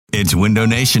It's Window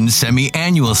Nation's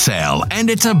semi-annual sale, and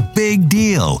it's a big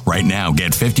deal. Right now,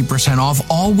 get 50% off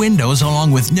all windows along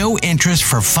with no interest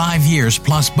for 5 years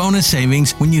plus bonus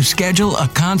savings when you schedule a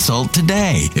consult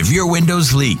today. If your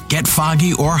windows leak, get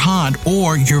foggy or hot,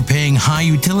 or you're paying high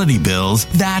utility bills,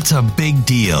 that's a big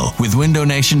deal. With Window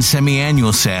Nation's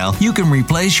semi-annual sale, you can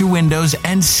replace your windows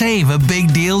and save a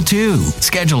big deal too.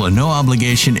 Schedule a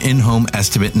no-obligation in-home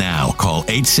estimate now. Call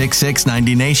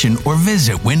 866-90NATION or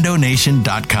visit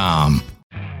windownation.com.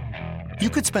 You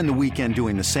could spend the weekend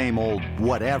doing the same old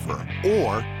whatever,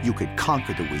 or you could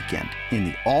conquer the weekend in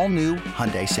the all-new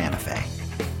Hyundai Santa Fe.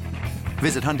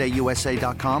 Visit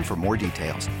HyundaiUSA.com for more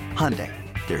details. Hyundai,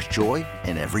 there's joy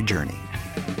in every journey.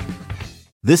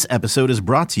 This episode is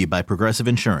brought to you by Progressive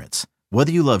Insurance.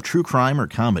 Whether you love true crime or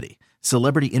comedy,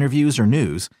 celebrity interviews or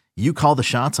news, you call the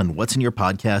shots on what's in your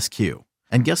podcast queue.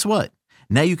 And guess what?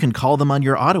 Now you can call them on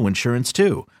your auto insurance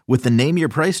too with the Name Your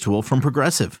Price tool from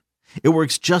Progressive. It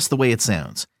works just the way it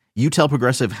sounds. You tell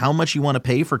Progressive how much you want to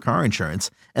pay for car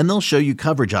insurance, and they'll show you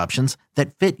coverage options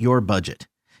that fit your budget.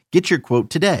 Get your quote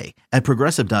today at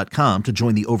Progressive.com to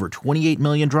join the over 28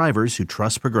 million drivers who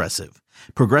trust Progressive.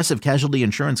 Progressive Casualty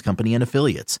Insurance Company and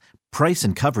Affiliates. Price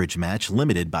and coverage match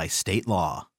limited by state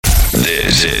law.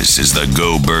 This is the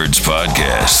Go Birds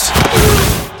Podcast.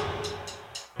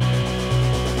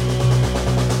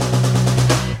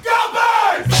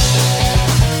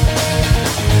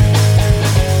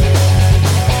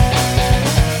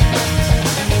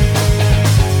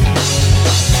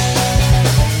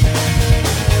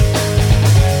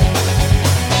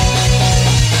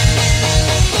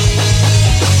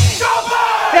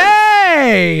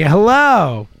 Hey,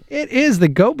 hello. It is the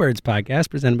Go Birds Podcast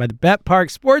presented by the Bet Park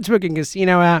Sportsbook and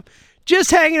Casino app.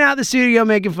 Just hanging out in the studio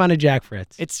making fun of Jack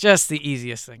Fritz. It's just the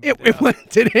easiest thing to do. It went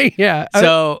today, yeah.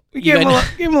 So we gave him a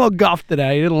little guff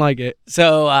today. He didn't like it.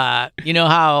 So you know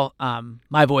how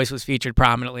my voice was featured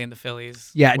prominently in the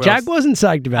Phillies? Yeah, Jack wasn't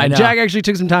psyched about it. Jack actually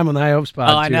took some time on the High Hopes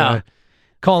pod to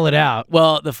call it out.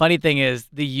 Well, the funny thing is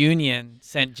the Union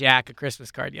sent Jack a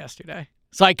Christmas card yesterday.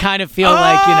 So I kind of feel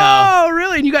like, Oh,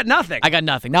 really? And you got nothing? I got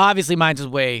nothing. Now, obviously, mine's is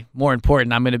way more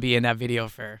important. I'm going to be in that video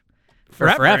for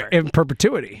forever. In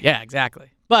perpetuity. Yeah, exactly.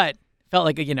 But felt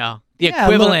like, the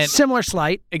equivalent. Similar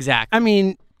slight. Exactly. I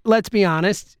mean, let's be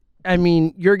honest. I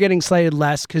mean, you're getting slighted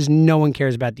less because no one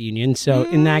cares about the Union. So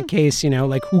in that case,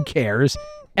 who cares?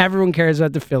 Everyone cares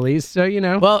about the Phillies. So,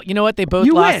 Well, you know what? They both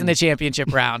lost win. in the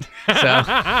championship round.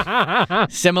 So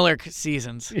similar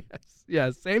seasons.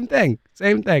 Yeah, same thing.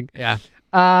 Yeah.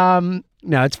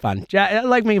 No, it's fun. I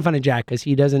like making fun of Jack because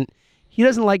he doesn't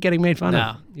like getting made fun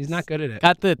of. He's not good at it.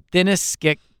 Got the thinnest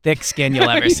thick skin you'll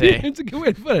ever see. It's a good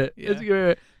way to put it.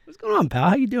 Yeah. What's going on,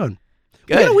 pal? How you doing?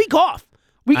 Good. We got a week off.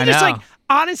 We can I just know.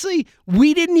 honestly,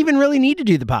 we didn't even really need to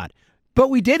do the pod, but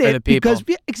we did For it the people.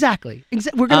 because exactly.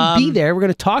 We're gonna be there. We're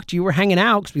gonna talk to you. We're hanging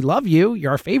out because we love you.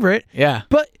 You're our favorite. Yeah.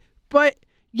 But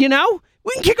we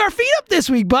can kick our feet up this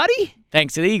week, buddy.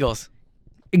 Thanks to the Eagles.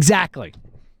 Exactly.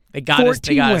 They got us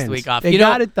the week off. They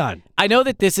got it done. I know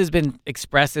that this has been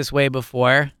expressed this way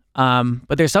before,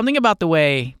 but there's something about the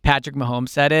way Patrick Mahomes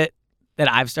said it that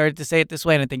I've started to say it this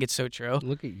way, and I think it's so true.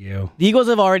 Look at you. The Eagles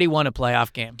have already won a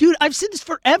playoff game. Dude, I've said this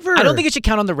forever. I don't think it should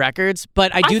count on the records,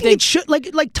 but I do think it should.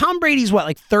 Like Tom Brady's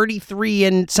 33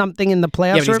 and something in the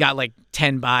playoffs. Yeah, but he's got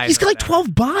 10 buys. He's got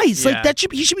 12 buys. Yeah.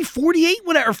 He should be 48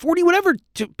 whatever, or 40 whatever.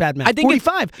 Bad math. I think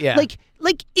 45. Yeah.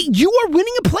 You are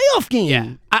winning a playoff game.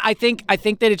 Yeah. I think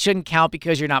that it shouldn't count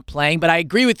because you're not playing, but I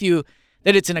agree with you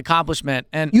that it's an accomplishment.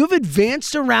 And you have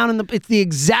advanced around it's the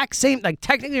exact same.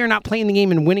 Technically, you're not playing the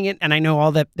game and winning it, and I know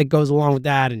all that goes along with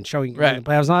that and showing you're in the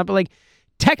playoffs and all that, but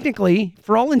technically,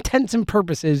 for all intents and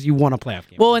purposes, you won a playoff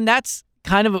game. Well, and that's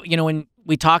kind of, when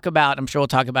we talk about, I'm sure we'll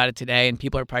talk about it today, and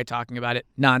people are probably talking about it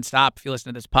nonstop if you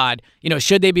listen to this pod,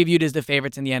 should they be viewed as the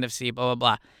favorites in the NFC, blah,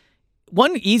 blah, blah.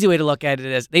 One easy way to look at it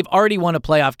is they've already won a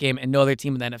playoff game and no other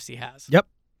team in the NFC has. Yep.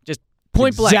 Just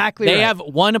point blank. Exactly They right. have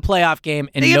won a playoff game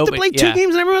and they have nobody, to play 2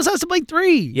 games and everyone else has to play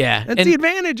 3. Yeah. That's the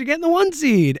advantage of getting the 1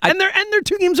 seed. And their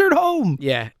 2 games are at home.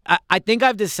 Yeah. I think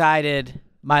I've decided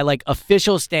my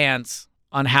official stance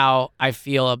on how I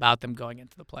feel about them going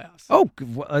into the playoffs. Oh,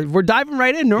 we're diving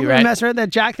right in. Normally we mess around. That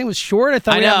Jack thing was short. I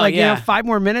thought we had 5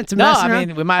 more minutes to mess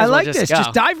around. We might as well just go.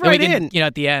 Just dive right in.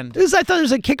 At the end. I thought it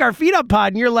was a kick our feet up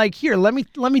pod, and you're like, here, let me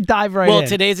dive right in. Well,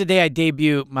 today's the day I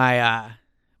debut my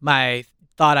my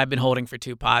thought I've been holding for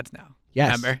 2 pods now.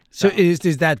 Yes. Remember? So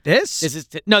is that this? This is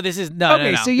no.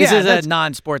 Okay, so this is a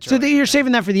non-sports. So you're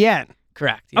saving that for the end.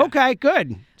 Correct. Yeah. Okay,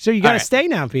 good. So you got to stay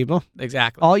now, people.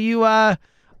 Exactly. All you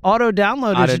auto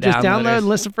downloaders, just download and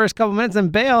listen for the first couple minutes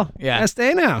and bail. Yeah. Gotta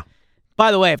stay now.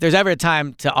 By the way, if there's ever a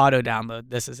time to auto-download,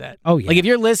 this is it. Oh, yeah. Like, if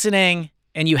you're listening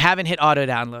and you haven't hit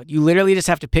auto-download, you literally just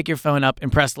have to pick your phone up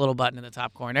and press the little button in the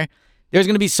top corner. There's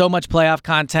going to be so much playoff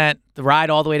content. The ride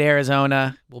all the way to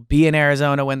Arizona will be in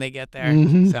Arizona when they get there.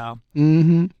 Mm-hmm. So,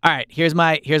 Mm-hmm. all right, here's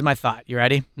my thought. You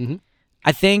ready? Mm-hmm.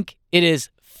 I think it is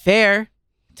fair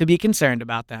to be concerned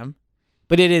about them,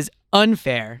 but it is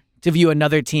unfair to view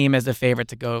another team as the favorite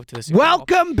to go to the Super Bowl.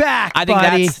 Welcome back, I think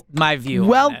buddy. that's my view.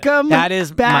 Welcome that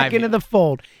is back my into view. the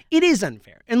fold. It is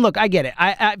unfair. And look, I get it.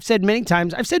 I've said many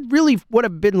times, I've said really what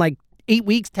have been like 8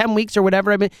 weeks, 10 weeks or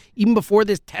whatever. I've been, even before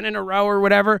this 10 in a row or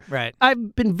whatever. Right.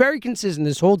 I've been very consistent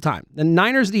this whole time. The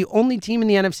Niners are the only team in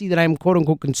the NFC that I'm quote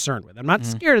unquote concerned with. I'm not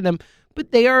scared of them,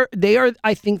 but they are,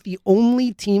 I think, the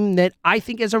only team that I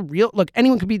think is a real look.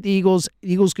 Anyone could beat the Eagles.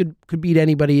 The Eagles could beat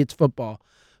anybody. It's football.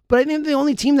 But I think the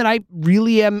only team that I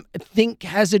really think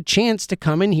has a chance to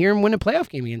come in here and win a playoff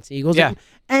game against the Eagles. Yeah.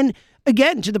 And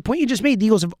again, to the point you just made, the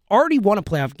Eagles have already won a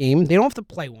playoff game. They don't have to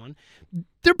play one.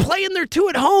 They're playing their 2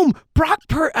 at home. Brock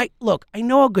Purdy, look, I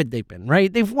know how good they've been,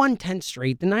 right? They've won 10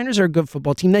 straight. The Niners are a good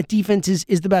football team. That defense is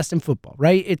the best in football,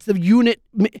 right? It's the unit.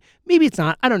 Maybe it's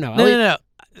not. I don't know. No.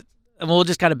 And we'll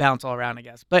just kind of bounce all around, I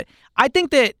guess. But I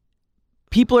think that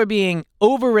people are being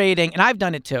overrating, and I've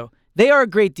done it too. They are a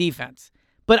great defense.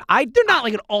 But they're not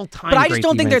like an all-time But I just great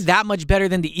don't think defense. they're that much better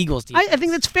than the Eagles defense. I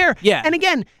think that's fair. Yeah. And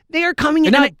again, they are coming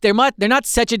in. They're not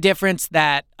such a difference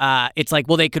that it's like,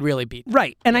 well, they could really beat them.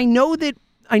 Right. And I know that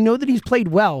he's played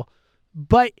well,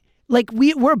 but like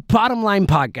we're a bottom line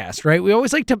podcast, right? We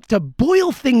always like to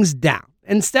boil things down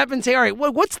and step and say, all right,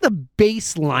 what's the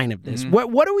baseline of this?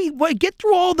 What do we get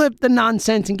through all the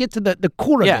nonsense and get to the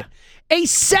core of it? A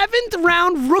 7th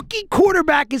round rookie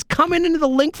quarterback is coming into the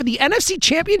link for the NFC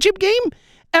Championship game,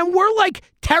 and we're like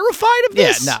terrified of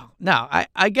this. Yeah, no. I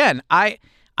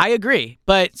agree.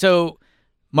 But so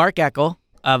Mark Eckel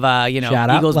of Shout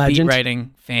out, Eagles legend. beat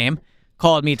writing fame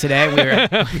called me today. We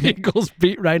were Eagles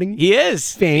beat writing. He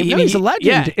is fame. No, he's a legend.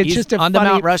 Yeah, it's he's just a on the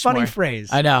Mount Rushmore. funny phrase.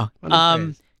 I know. Funny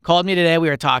phrase. Called me today. We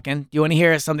were talking. Do you want to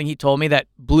hear something he told me that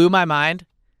blew my mind?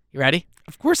 You ready?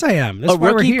 Of course I am. That's a why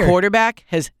we're rookie here. quarterback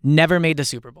has never made the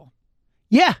Super Bowl.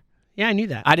 Yeah, I knew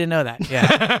that. I didn't know that. Yeah.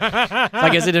 So I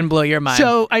guess it didn't blow your mind.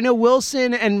 So I know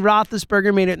Wilson and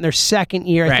Roethlisberger made it in their second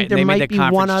year. I Right, think there they made might the be one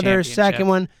conference other championship. second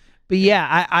one. But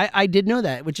yeah, I did know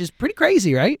that, which is pretty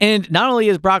crazy, right? And not only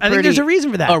is Brock I Purdy think there's a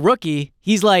reason for that. a rookie,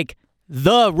 he's like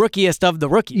the rookiest of the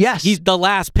rookies. Yes. He's the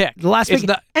last pick. The last It's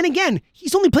pick. And again,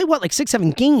 he's only played, like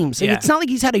 6-7 games? Like, Yeah. It's not like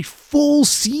he's had a full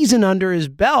season under his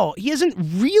belt. He hasn't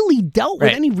really dealt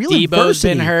with any real Debo's adversity.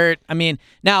 been hurt. I mean,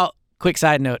 now, quick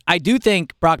side note. I do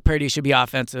think Brock Purdy should be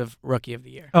Offensive Rookie of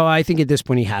the Year. Oh, I think at this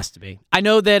point he has to be. I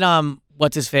know that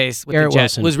what's-his-face with Garrett the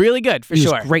Jets Wilson. was really good, for He was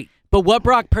sure. great. But what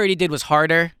Brock Purdy did was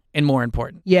harder and more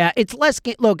important. Yeah, it's less.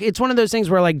 Look, it's one of those things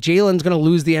where like Jalen's going to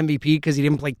lose the MVP because he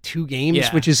didn't play 2 games,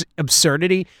 Yeah. which is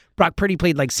absurdity. Brock Purdy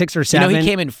played like 6 or 7. You know, he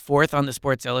came in 4th on the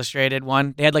Sports Illustrated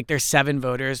one. They had like their 7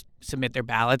 voters submit their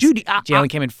ballots. Dude, Jalen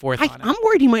came in 4th on it. I'm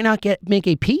worried he might not make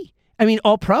AP. I mean,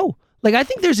 all pro. Like, I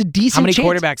think there's a decent How many chance.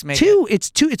 quarterbacks make 2. It's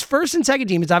 2. It's first and second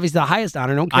team. It's obviously the highest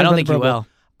honor. I don't think he will.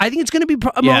 I think it's going to be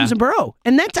Mahomes and Burrow.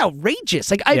 And that's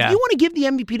outrageous. Like, if you want to give the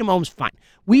MVP to Mahomes, fine.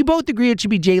 We both agree it should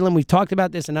be Jalen. We've talked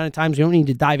about this a ton of times. We don't need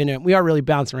to dive into it. We are really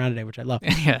bouncing around today, which I love.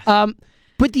 Yeah.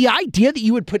 But the idea that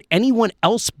you would put anyone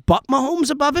else but Mahomes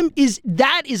above him is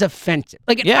offensive.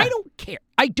 Like, I don't care.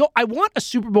 I want a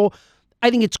Super Bowl. I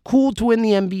think it's cool to win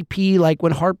the MVP. Like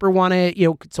when Harper won it,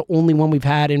 it's the only one we've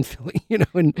had in Philly,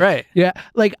 and Right. Yeah.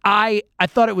 Like I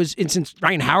thought it was, and since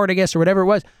Ryan Howard, I guess, or whatever it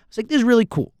was, I was like, this is really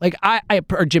cool. Like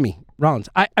or Jimmy Rollins,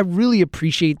 I really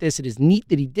appreciate this. It is neat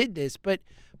that he did this, but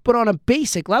on a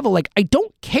basic level, like I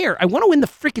don't care. I want to win the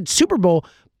freaking Super Bowl,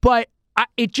 but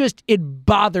it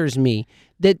bothers me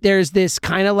that there's this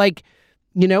kind of like,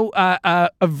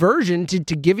 aversion to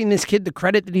giving this kid the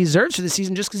credit that he deserves for the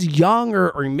season just because he's young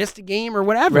or he missed a game or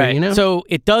whatever. Right. So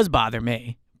it does bother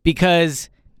me because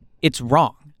it's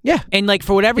wrong. Yeah. And like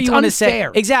for whatever It's you want to say.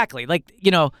 unfair. Exactly. Like,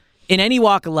 in any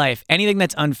walk of life, anything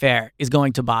that's unfair is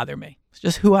going to bother me. It's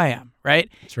just who I am, right?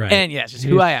 That's right. And it's just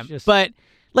who I am. But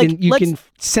like and you can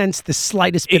sense the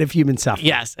slightest bit of human suffering.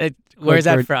 Yes. Where's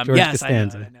that from? George Yes,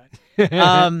 Costanza. I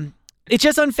know. It's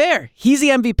just unfair. He's the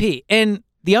MVP. And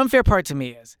the unfair part to me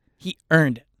is he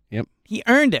earned it. Yep. He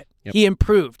earned it. Yep. He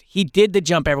improved. He did the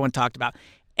jump everyone talked about.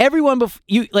 Everyone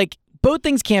both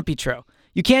things can't be true.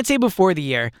 You can't say before the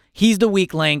year, he's the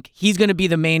weak link. He's going to be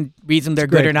the main reason they're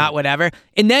good or not, whatever.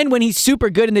 And then when he's super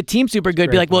good and the team's super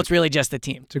good, be like, well, it's really just the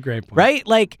team. It's a great point. Right?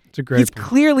 Like, It's a great he's point.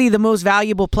 clearly the most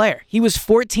valuable player. He was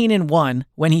 14-1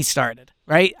 when he started,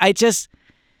 right? I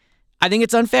think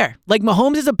it's unfair. Like,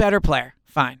 Mahomes is a better player.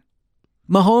 Fine.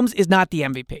 Mahomes is not the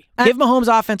MVP. Give Mahomes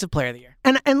Offensive Player of the Year.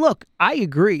 And look, I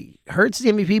agree. Hurts is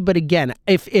the MVP, but again,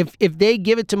 if they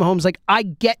give it to Mahomes, like I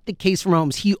get the case for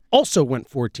Mahomes. He also went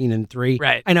 14-3.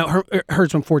 Right. I know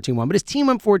Hurts went 14-1, but his team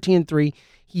went 14-3.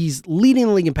 He's leading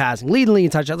the league in passing, leading the league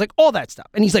in touchdowns, like all that stuff.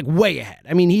 And he's like way ahead.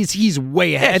 I mean, he's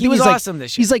way ahead. Yeah, I think he was he's awesome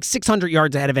this year. He's like 600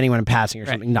 yards ahead of anyone in passing or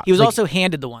Right. something. Nuts. He was Like, also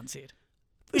handed the 1 seed.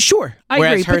 sure. I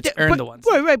Whereas agree. Hurts earned the 1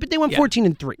 seed. Right, but they went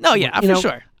 14-3. No, yeah, You for know,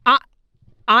 sure.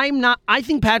 I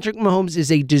think Patrick Mahomes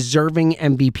is a deserving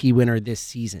MVP winner this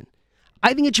season.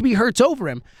 I think it should be Hurts over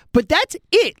him, but that's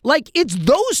it. Like it's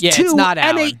those Yeah, two it's not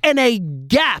and Allen. a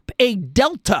gap, a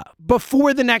delta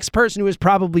before the next person who is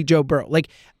probably Joe Burrow. Like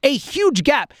a huge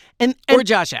gap. And Or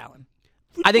Josh Allen.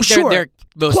 I think sure, they're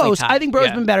mostly close. tied. I think Burrow's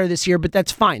Yeah. been better this year, but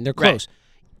that's fine. They're close.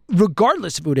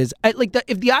 Regardless of who it is,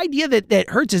 if the idea that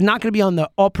Hurts is not going to be on the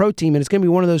All-Pro team and it's going to be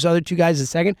one of those other two guys in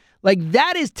second, like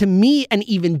that is to me an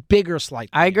even bigger slight.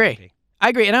 I agree.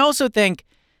 And I also think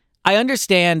I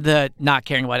understand the not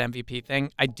caring about MVP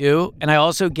thing. I do. And I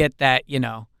also get that,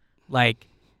 like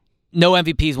no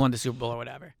MVPs won the Super Bowl or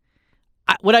whatever.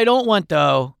 What I don't want,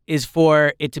 though, is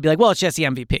for it to be like, well, it's just the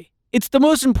MVP. It's the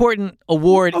most important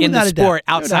award in the without a doubt. sport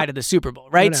No outside doubt. of the Super Bowl,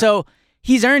 right? doubt. So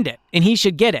he's earned it, and he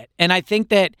should get it. And I think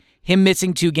that him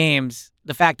missing 2 games,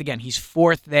 the fact, again, he's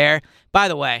 4th there. By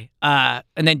the way, and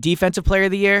then Defensive Player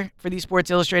of the Year for these Sports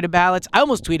Illustrated ballots. I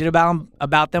almost tweeted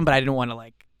about them, but I didn't want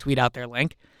to, tweet out their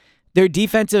link. Their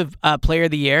Defensive Player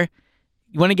of the Year,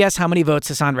 you want to guess how many votes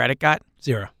Hassan Reddick got?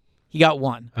 0. He got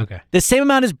 1. Okay. The same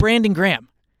amount as Brandon Graham.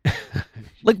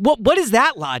 What is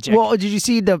that logic? Well, did you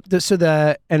see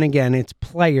and again, it's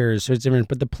players, so it's different,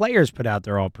 but the players put out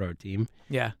their All-Pro team,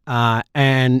 yeah.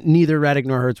 and neither Reddick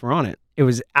nor Hurts were on it. It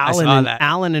was saw Allen that.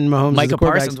 and Mahomes. Micah as the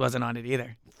quarterbacks. Parsons wasn't on it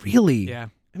either. Really? Yeah.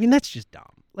 I mean, that's just dumb.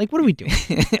 Like, what are we doing?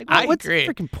 Like, I what's agree.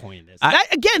 the freaking point of this?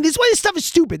 Again, this is why this stuff is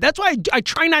stupid. That's why I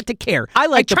try not to care. I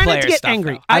like the try not player to get stuff,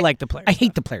 angry. though. I like the player I hate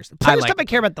stuff. the players. The player like stuff I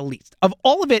care about the least. Of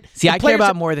all of it, See, the I care player about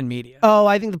stuff- more than media. Oh,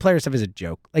 I think the player stuff is a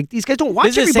joke. Like, these guys don't watch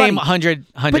This is the everybody. same 100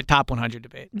 But- top 100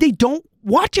 debate. They don't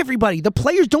watch everybody. The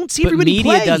players don't see But everybody media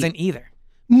play. doesn't either.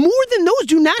 More than those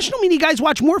do. National media guys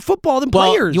watch more football than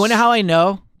Well, players. you want to know how I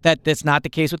know that that's not the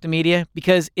case with the media?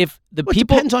 Because if the Well,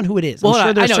 people... it depends on who it is. Well, I'm sure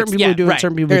I there's know certain it's- people who do right. and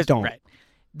certain people There's- who don't. Right.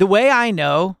 The way I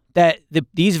know that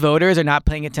these voters are not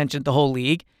paying attention to the whole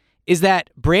league is that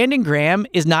Brandon Graham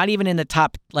is not even in the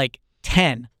top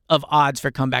 10 of odds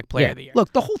for comeback player of the year.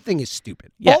 Look, the whole thing is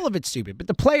stupid. Yeah. All of it's stupid. But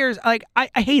the players, I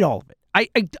hate all of it.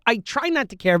 I try not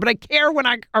to care, but I care when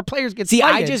our players get See, I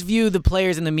slighted. just view the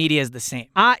players in the media as the same.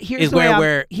 Here's is the way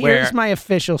where here's my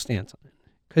official stance on it.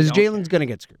 Because Don't Jalen's going to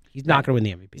get screwed. He's not going to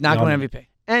win the MVP. He's not We all going know to that. MVP.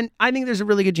 And I think there's a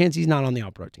really good chance he's not on the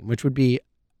All-Pro team, which would be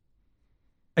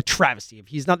a travesty. If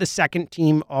he's not the second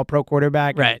team All-Pro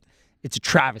quarterback, Right. it's a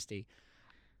travesty.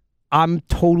 I'm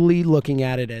totally looking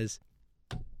at it as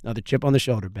another chip on the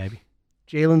shoulder, baby.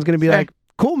 Jalen's going to be Fair. like,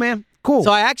 cool, man. Cool.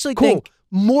 So I actually cool. think...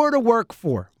 More to work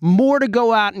for, more to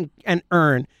go out and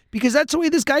earn, because that's the way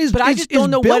this guy is. But I just don't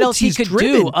know what built. else he He's could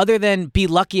driven. do other than be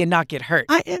lucky and not get hurt.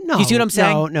 No, you see what I'm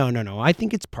saying? No. I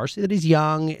think it's partially that he's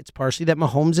young. It's partially that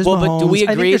Mahomes is Well, Mahomes. but do we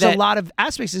I agree think there's that- a lot of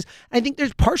aspects. I think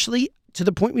there's partially, to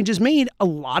the point we just made, a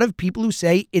lot of people who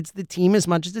say it's the team as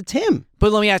much as it's him.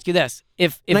 But let me ask you this: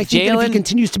 If And I think that if he Jalen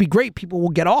continues to be great, people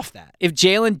will get off that. if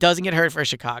Jalen doesn't get hurt for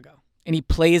Chicago and he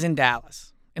plays in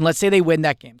Dallas, and let's say they win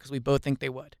that game because we both think they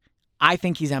would, I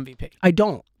think he's MVP I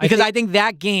don't. because I think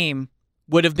that game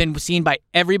would have been seen by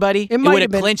everybody. It might would have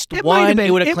have been. clinched It might one. have been.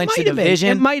 It would have It clinched the might have been. division.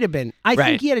 It might have been. I Right.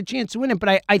 think he had a chance to win it,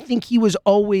 but I think he was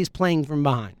always playing from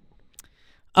behind.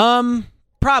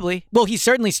 Probably. Well, he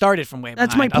certainly started from way behind.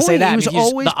 That's my point. I'll say that. He was If you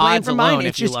just- always the playing odds from alone, behind. if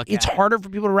It's you just look it's at it. harder for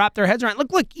people to wrap their heads around.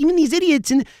 Look, even these idiots,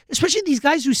 and especially these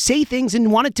guys who say things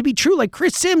and want it to be true, like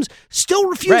Chris Sims, still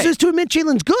refuses Right. to admit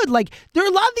Jalen's good. Like there are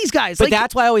a lot of these guys. But like,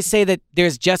 that's why I always say that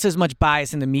there's just as much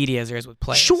bias in the media as there is with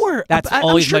players. Sure, That's I'm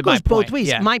always sure it my goes both point. ways.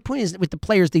 Yeah. My point is that with the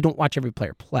players, they don't watch every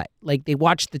player play. Like they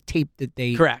watch the tape that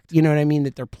they Correct. You know what I mean?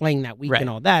 That they're playing that week Right. and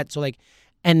all that. So like,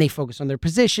 and they focus on their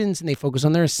positions and they focus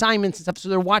on their assignments and stuff. So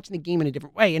they're watching the game in a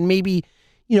different way. And maybe,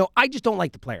 I just don't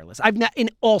like the player list. I've not in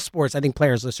all sports. I think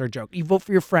players lists are a joke. You vote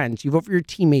for your friends. You vote for your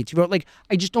teammates. You vote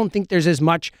I just don't think there's as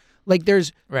much. Like there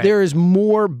is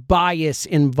more bias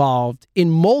involved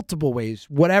in multiple ways,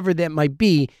 whatever that might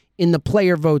be, in the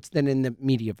player votes than in the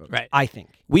media votes. Right. I think.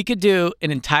 We could do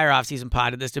an entire offseason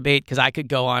pod of this debate because I could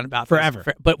go on about this Forever.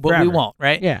 but we Forever. won't,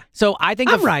 right? Yeah. So I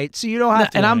think I'm right, so you don't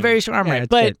have to. and I'm very sure I'm Yeah, right. it's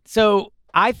But good. so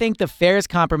I think the fairest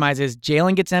compromise is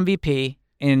Jalen gets MVP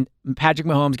and Patrick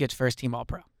Mahomes gets first team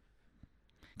All-Pro.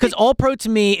 Because All-Pro to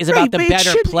me is about the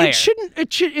better player.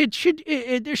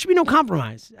 There should be no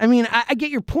compromise. I mean, I get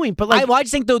your point, but like, I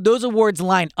just think those awards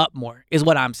line up more, is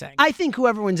what I'm saying. I think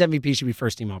whoever wins MVP should be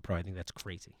first team All-Pro. I think that's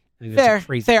crazy.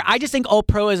 Fair. I just think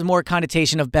All-Pro is more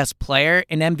connotation of best player,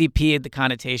 and MVP, the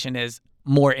connotation is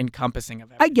more encompassing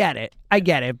of everything. I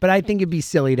get it, but I think it'd be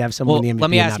silly to have someone in the MVP. Let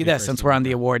me ask you this, since we're on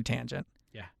the award tangent.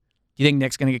 Yeah. Do you think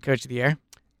Nick's going to get Coach of the Year?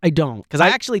 I don't. Because I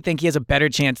actually think he has a better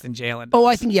chance than Jalen does. Oh,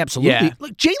 I think he absolutely. Yeah.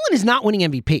 Look, Jalen is not winning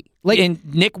MVP.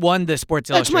 And Nick won the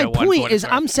Sports Illustrated That's my point.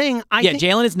 I'm saying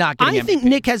Jalen is not getting MVP. I think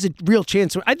Nick has a real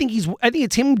chance. I think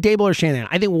it's him, Dable, or Shanahan.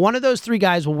 I think one of those three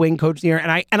guys will win Coach of the Year,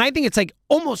 and I think it's like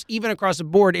almost even across the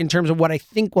board in terms of what I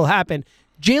think will happen.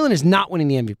 Jalen is not winning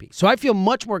the MVP, so I feel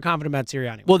much more confident about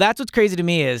Sirianni. Well, that's what's crazy to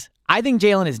me is I think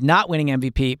Jalen is not winning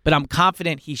MVP, but I'm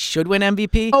confident he should win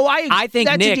MVP. Oh, I think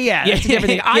that's Nick. That's a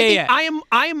different thing.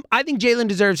 I think Jalen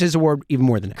deserves his award even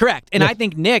more than Nick. Correct, and I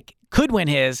think Nick could win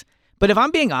his. But if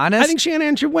I'm being honest, I think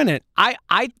Shanahan should win it. I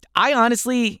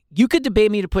honestly, you could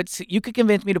convince me to put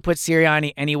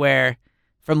Sirianni anywhere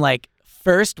from like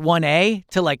first 1A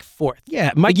to like fourth. Yeah,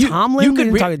 Mike Tomlin.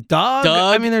 You could talk Doug.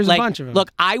 I mean, there's like, a bunch of them.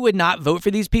 Look, I would not vote for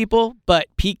these people, but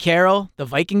Pete Carroll, the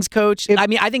Vikings coach.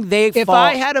 I think they. If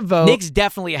I had a vote, Nick's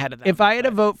definitely ahead of them. If I had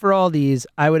a vote for all these,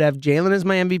 I would have Jalen as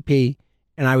my MVP,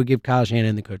 and I would give Kyle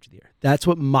Shanahan the Coach of the Year. That's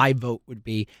what my vote would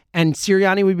be, and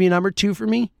Sirianni would be number 2 for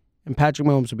me, and Patrick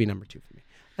Mahomes would be number 2 for me,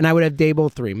 and I would have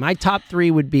Dable 3. My top 3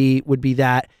 would be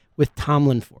that with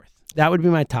Tomlin 4th. That would be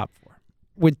my top 4,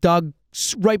 with Doug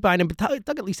right behind him, but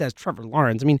Doug at least has Trevor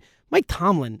Lawrence. I mean, Mike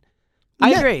Tomlin.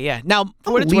 I agree, yeah. Now,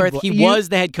 for what it's worth, he was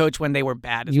the head coach when they were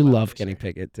bad. You love Kenny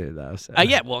Pickett, too, though. So.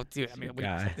 Yeah, well, dude, I mean,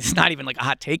 it's not even like a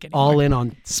hot take anymore. All in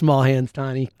on small hands,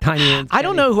 tiny hands. I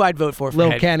don't know who I'd vote for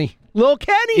Little Kenny. Little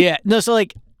Kenny? Yeah, no, so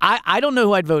like, I don't know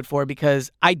who I'd vote for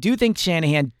because I do think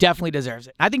Shanahan definitely deserves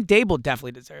it. I think Dable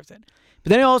definitely deserves it. But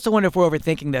then I also wonder if we're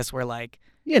overthinking this, where like,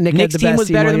 yeah, Nick's team was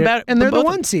better than better, and they're the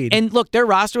 1 seed. And look, their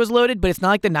roster was loaded, but it's not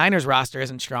like the Niners roster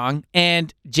isn't strong.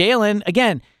 And Jalen,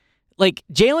 again, like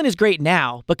Jalen is great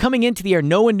now, but coming into the year,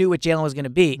 no one knew what Jalen was going to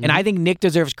be. And I think Nick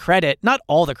deserves credit, not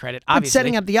all the credit, obviously. But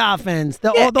setting up the offense, the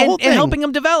whole thing. And helping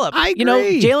him develop. I agree. You know,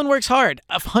 Jalen works hard,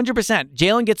 100%.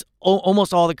 Jalen gets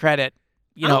almost all the credit.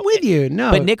 I'm with you.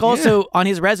 No, but Nick also on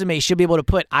his resume should be able to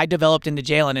put I developed into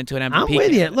Jalen into an MVP. I'm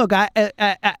with you. Look,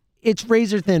 it's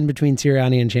razor thin between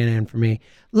Sirianni and Shanahan for me.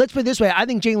 Let's put it this way: I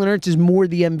think Jalen Hurts is more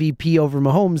the MVP over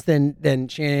Mahomes than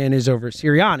Shanahan is over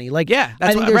Sirianni. Like, yeah,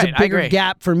 I think there's a bigger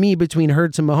gap for me between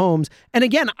Hurts and Mahomes. And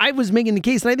again, I was making the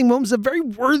case, and I think Mahomes is a very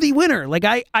worthy winner. Like,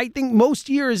 I think most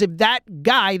years, if that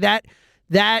guy,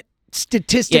 that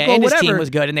statistical and whatever, his team was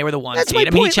good, and they were the 1 that's seed. my I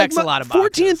mean, point. he checks a lot of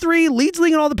boxes. 14-3, leads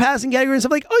league in all the passing categories and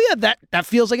stuff like, oh yeah, that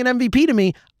feels like an MVP to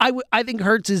me. I think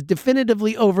Hurts is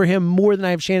definitively over him more than I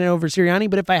have Shanahan over Sirianni.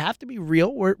 But if I have to be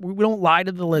real, we don't lie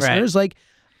to the listeners. Right. Like,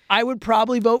 I would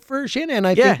probably vote for Shanahan.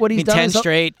 I think what he's done 10 is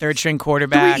straight, third-string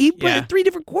quarterback. He played 3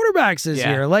 different quarterbacks this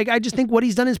year. Like, I just think what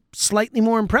he's done is slightly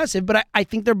more impressive, but I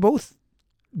think they're both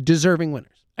deserving winners.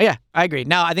 Yeah, I agree.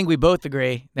 Now, I think we both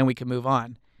agree, then we can move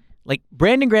on. Like,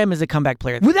 Brandon Graham is a comeback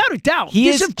player. Without a doubt.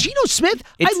 Geno Smith,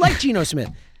 I like Geno Smith.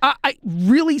 I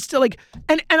really still like,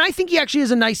 and I think he actually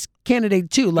is a nice candidate,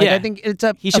 too. Like, I think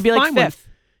he should be like 5th.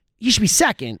 He should be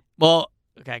 2nd. Well,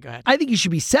 okay, go ahead. I think he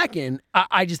should be 2nd.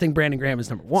 I just think Brandon Graham is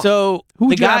number 1. So who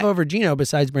would you have over Geno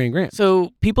besides Brandon Graham?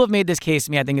 So people have made this case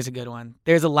to me. I think it's a good one.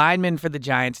 There's a lineman for the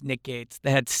Giants, Nick Gates,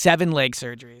 that had 7 leg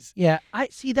surgeries. Yeah, I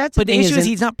see. But the issue is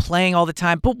he's not playing all the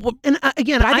time. But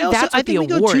again, I think we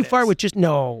go too far with just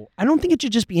no. I don't think it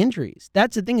should just be injuries.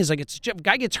 That's the thing. Is like it's a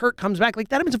guy gets hurt, comes back. Like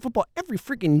that happens in football every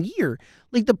freaking year.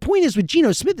 Like the point is with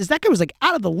Geno Smith is that guy was like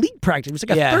out of the league practice. He was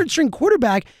like a 3rd-string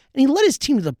quarterback, and he led his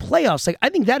team to the playoffs. Like I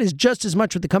think that is just as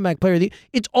much with the comeback player.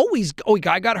 It's always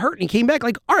guy got hurt and he came back.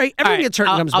 Like all right, everyone gets hurt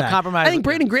and comes back. Compromise. I think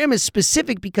Brandon Graham is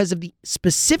specific because of the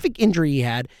specific injury he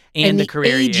had and the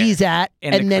career age year. he's at,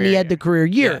 and then he had the career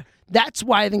year. Yeah. That's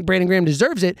why I think Brandon Graham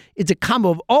deserves it. It's a combo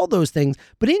of all those things.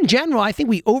 But in general, I think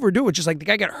we overdo it. Just like the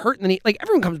guy got hurt and then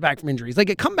everyone comes back from injuries. Like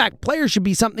a comeback player should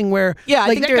be something where I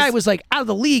like think that guy was like out of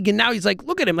the league and now he's like,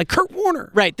 look at him, like Kurt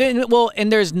Warner. Right.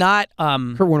 And there's not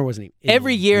Kurt Warner wasn't even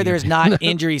every year there's not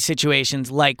injury situations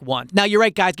like one. Now you're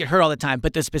right, guys get hurt all the time,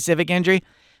 but the specific injury.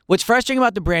 What's frustrating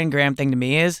about the Brandon Graham thing to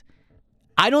me is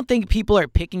I don't think people are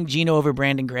picking Geno over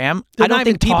Brandon Graham. I don't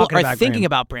think people are thinking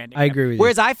about Brandon Graham. I agree with you.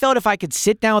 Whereas I felt if I could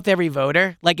sit down with every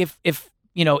voter, like if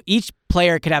each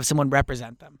player could have someone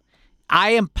represent them,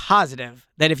 I am positive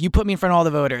that if you put me in front of all the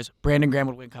voters, Brandon Graham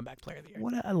would win Comeback Player of the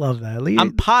Year. I love that.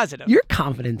 I'm positive. Your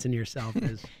confidence in yourself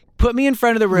is... Put me in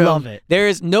front of the room. Love it. There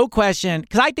is no question,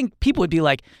 because I think people would be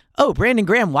like, oh, Brandon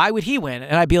Graham, why would he win?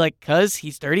 And I'd be like, because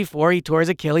he's 34, he tore his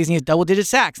Achilles, and he has double-digit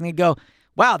sacks. And he'd go,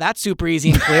 wow, that's super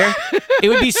easy and clear. It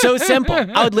would be so simple.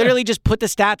 I would literally just put the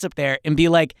stats up there and be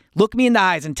like, look me in the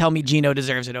eyes and tell me Geno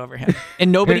deserves it over him.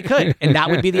 And nobody could. And that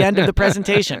would be the end of the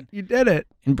presentation. You did it.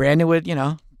 And Brandon would,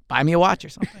 buy me a watch or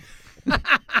something.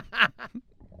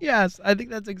 Yes, I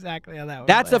think that's exactly how that would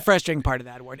That's play the frustrating part of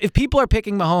that award. If people are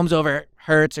picking Mahomes over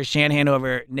Hurts or Shanahan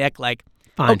over Nick, like,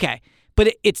 Fine. okay.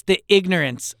 But it's the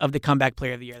ignorance of the comeback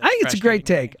player of the year. I think it's a great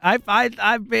take.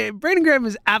 Brandon Graham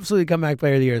is absolutely comeback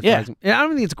player of the year. Yeah. I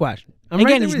don't think it's a question.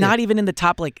 Again, he's not even in the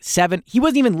top 7. He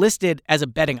wasn't even listed as a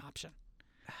betting option.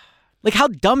 Like, how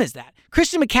dumb is that?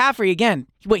 Christian McCaffrey, again,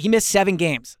 he missed 7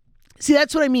 games. See,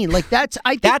 that's what I mean. Like, I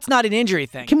think That's not an injury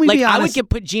thing. Can we be I honest? would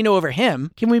put Geno over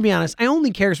him. Can we be honest? I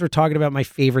only care because we're talking about my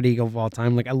favorite Eagle of all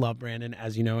time. Like, I love Brandon,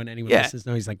 as you know, and anyone else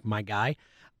knows he's like my guy.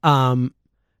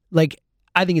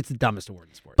 I think it's the dumbest award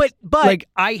in sports. But like,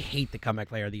 I hate the comeback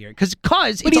player of the year because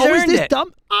it's he's always earned this it.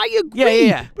 dumb. I agree.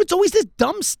 Yeah. But it's always this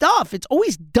dumb stuff. It's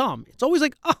always dumb. It's always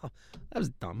like, oh, that was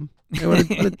dumb. What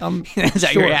a dumb. Is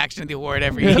that your reaction to the award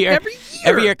every year?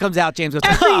 Every year it comes out, James goes,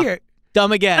 Every year.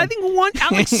 Dumb again. I think one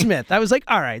Alex Smith. I was like,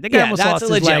 all right, the guy almost that's lost a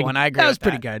his legit leg. one. I agree That with was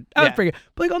pretty that. good. That was pretty good.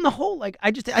 But like on the whole, like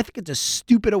I think it's a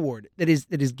stupid award that is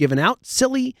given out,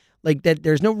 silly. Like that,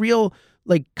 there's no real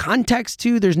like context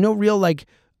to. There's no real like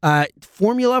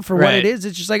formula for what it is.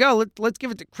 It's just like, oh, let's give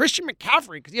it to Christian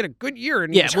McCaffrey because he had a good year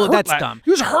and he was hurt dumb.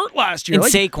 He was hurt last year. And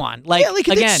like, Saquon, like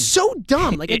again, it's so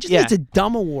dumb. Like I just think it's a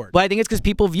dumb award. But I think it's because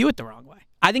people view it the wrong way.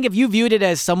 I think if you viewed it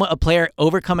as a player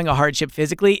overcoming a hardship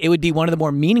physically, it would be one of the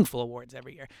more meaningful awards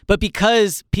every year. But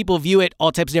because people view it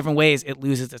all types of different ways, it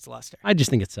loses its luster. I just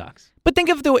think it sucks. But think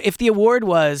of if the award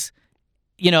was,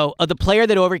 the player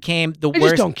that overcame the worst. I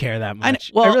just don't care that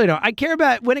much. I really don't. I care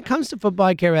about, when it comes to football,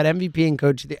 I care about MVP and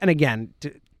coach of the, and again,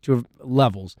 to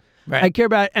levels. Right. I care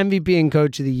about MVP and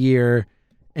coach of the year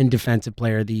and defensive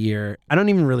player of the year. I don't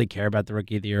even really care about the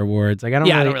rookie of the year awards. Like I don't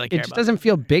really care. It just doesn't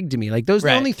feel big to me. Like those are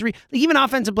the only 3. Like even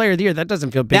offensive player of the year, that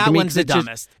doesn't feel big to me. That one's the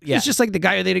dumbest. It's just like the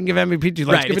guy they didn't give MVP to.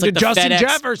 Let's give it to Justin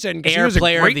Jefferson because he was a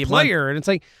great player. And it's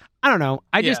like, I don't know.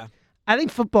 I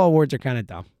think football awards are kind of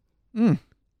dumb.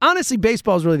 Honestly,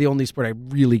 baseball is really the only sport I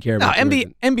really care about. No,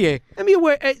 NBA.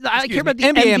 I care about the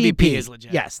NBA MVP is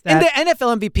legit. Yes. And the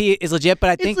NFL MVP is legit, but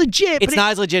I think it's legit. It's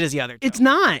not as legit as the other two. It's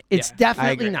not. It's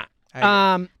definitely not.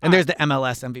 And there's the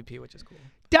MLS MVP, which is cool.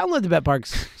 Download the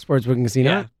BetParks Sportsbook and Casino.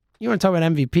 Yeah. You want to talk about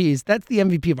MVPs? That's the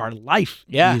MVP of our life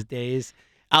these days.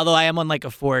 Although I am on like a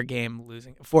 4-day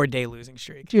losing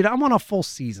streak. Dude, I'm on a full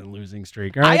season losing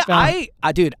streak. All right,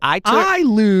 I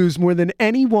lose more than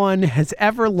anyone has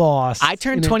ever lost. I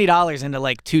turned $20 into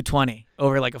like $220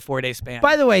 over like a 4-day span.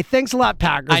 By the way, thanks a lot,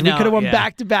 Packers. I know, we could have won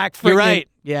back-to-back. You're right.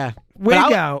 Yeah. Way to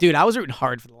go. Dude, I was rooting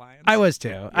hard for the Lions. I was too.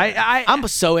 Yeah. I'm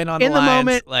so in on the Lions. In the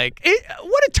moment, like,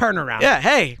 what a turnaround. Yeah,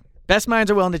 hey, best minds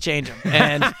are willing to change them.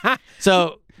 And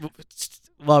so...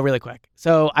 Well, really quick.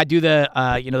 So I do the,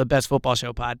 the best football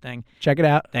show pod thing. Check it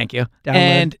out. Thank you. Download.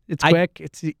 And it's quick.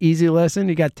 It's easy to listen.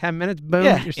 You got 10 minutes. Boom.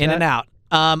 Yeah, you're set. in and out.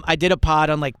 I did a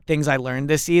pod on like things I learned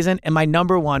this season, and my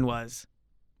number one was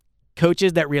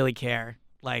coaches that really care.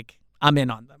 Like I'm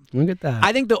in on them. Look at that.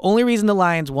 I think the only reason the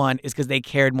Lions won is because they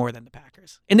cared more than the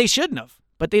Packers, and they shouldn't have,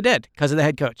 but they did because of the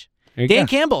head coach, Dan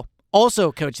Campbell.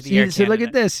 Also, coach of the year. So look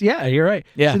at this. Yeah, you're right.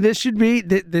 Yeah. So this should be.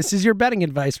 This is your betting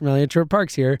advice from Elliott Shore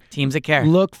Parks here. Teams that care.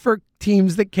 Look for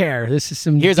teams that care. This is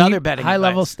some Here's deep, other betting high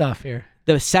level advice. stuff here.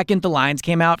 The second the lines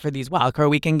came out for these wildcard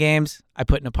weekend games, I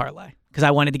put in a parlay because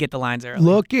I wanted to get the lines early.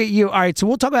 Look at you. All right, so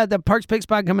we'll talk about the Parks Picks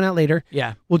pod coming out later.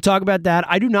 Yeah. We'll talk about that.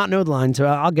 I do not know the line, so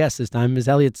I'll guess this time. Ms.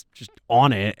 Elliott's just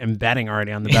on it and betting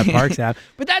already on the Bet Parks app.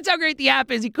 But that's how great the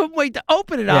app is. He couldn't wait to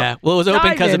open it up. Yeah. Well, it was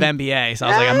open because of NBA, so I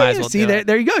was like, I might as well see, do it.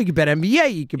 There you go. You can bet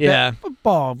NBA. You can bet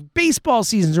football. Baseball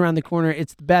season's around the corner.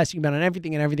 It's the best. You can bet on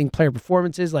everything and everything. Player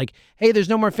performances. Like, hey, there's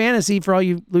no more fantasy for all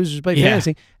you losers who play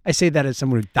fantasy. I say that as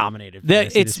someone who dominated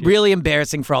fantasy It's really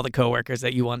embarrassing for all the coworkers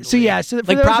that you won the league. Yeah. So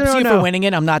like, props to you for winning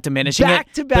it. I'm not diminishing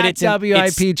Back-to-back it.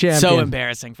 WIP champion. So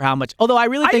embarrassing for how much. Although I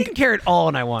really think I didn't care at all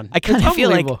when I won. I kind of feel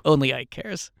like only Ike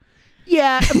cares.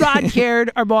 Yeah, Rod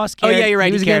cared. Our boss cared. Oh, yeah, you're right.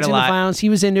 He was cared a lot. The finals. He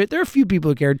was into it. There are a few people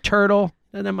who cared. Turtle.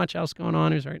 Not that much else going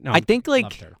on. He was right. No, I think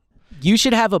like you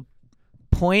should have a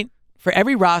point for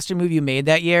every roster move you made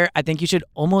that year. I think you should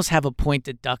almost have a point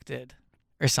deducted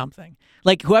or something.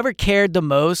 Like whoever cared the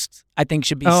most, I think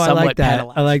should be somewhat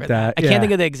penalized. I like that. I can't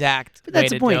think of the exact way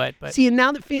to do it. But see, and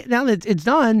now that it's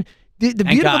done, the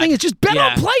beautiful thing is just bet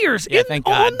on players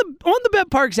on the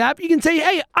Bet Parks app. You can say,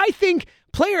 hey, I think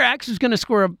player X is going to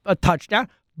score a touchdown.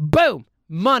 Boom.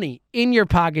 Money in your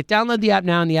pocket. Download the app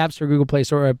now in the App Store, Google Play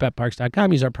Store, or at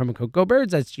betparks.com. Use our promo code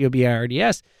GoBirds. That's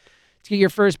GOBIRDS. to get your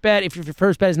first bet. If your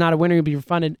first bet is not a winner, you'll be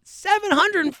refunded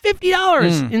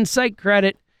 $750 in site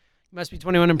credit. You must be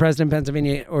 21 and present in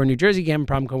Pennsylvania or New Jersey. Gambling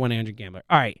problem, code 1-800-GAMBLER.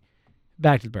 All right,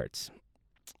 back to the Birds.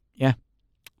 Yeah.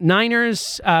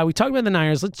 Niners. We talked about the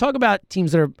Niners. Let's talk about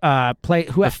teams that are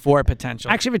who have four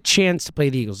potential. Actually have a chance to play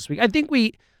the Eagles this week. I think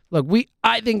we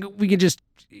could just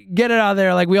get it out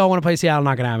there. Like, we all want to play Seattle.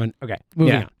 Not going to happen. Okay,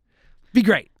 moving on. Be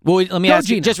great. Well, let me ask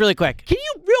you just really quick. Can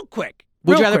you real quick?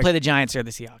 Would you rather play the Giants or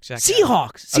the Seahawks?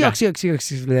 Seahawks. Okay.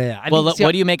 Seahawks. Well,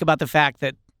 what do you make about the fact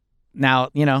that now,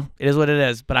 it is what it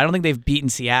is, but I don't think they've beaten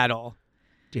Seattle.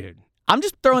 Dude. I'm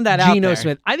just throwing that out there. Geno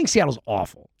Smith. I think Seattle's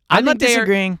awful. I'm not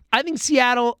disagreeing. I think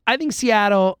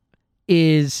Seattle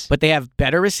is... But they have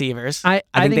better receivers. I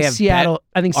think they have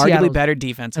arguably better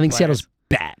defense. I think Seattle's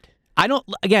bad. I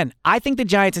think the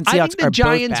Giants and Seahawks are both bad. I think the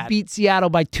Giants beat Seattle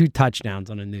by 2 touchdowns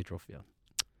on a neutral field.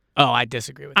 Oh, I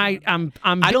disagree with you. I'm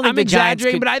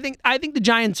exaggerating, but I think the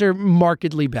Giants are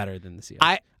markedly better than the Seahawks.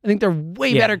 I think they're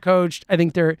way better coached. I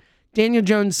think Daniel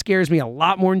Jones scares me a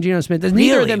lot more than Geno Smith.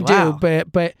 Neither of them do,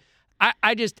 but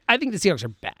I think the Seahawks are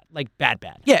bad, like bad.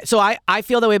 Yeah, so I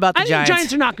feel that way about the Giants. I think the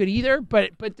Giants are not good either,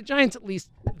 but the Giants at least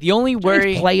the only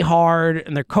worry play hard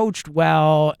and they're coached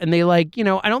well and they I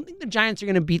don't think the Giants are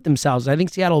going to beat themselves. I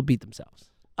think Seattle will beat themselves.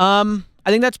 I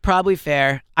think that's probably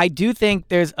fair. I do think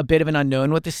there's a bit of an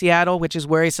unknown with the Seattle, which is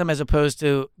worrisome as opposed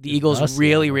to the Eagles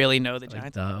really know the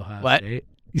Giants. What? State.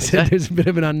 You said there's a bit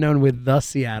of an unknown with the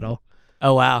Seattle.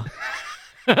 Oh, wow.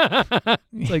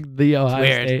 It's like the Ohio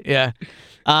Weird. State. Yeah.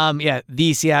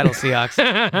 The Seattle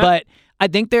Seahawks. But I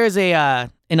think there's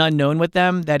an unknown with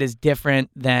them that is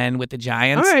different than with the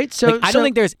Giants. All right, so I don't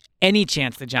think there's any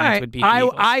chance the Giants would beat the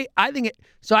Eagles. I think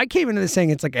so I came into this saying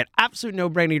it's like an absolute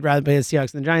no-brainer you'd rather play the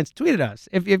Seahawks than the Giants. Tweeted us.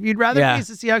 If you'd rather face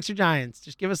the Seahawks or Giants,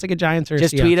 just give us like a Giants or a Seahawks.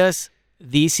 Just tweet us,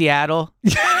 the Seattle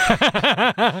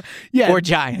or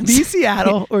Giants. The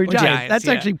Seattle or Giants. That's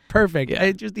actually perfect.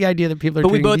 Yeah. Just the idea that people are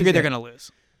But we both agree they're going to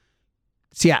lose.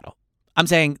 Seattle. I'm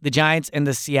saying the Giants and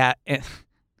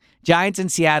Giants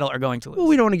and Seattle are going to lose. Well,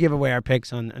 we don't want to give away our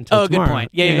picks until tomorrow. Good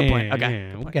point. Yeah, good point. Okay.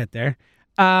 Yeah, we'll get there.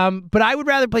 But I would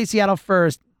rather play Seattle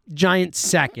first, Giants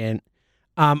second.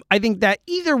 I think that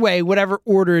either way, whatever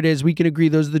order it is, we can agree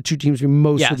those are the two teams we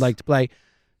most would like to play.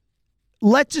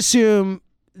 Let's assume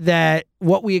that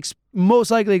what we most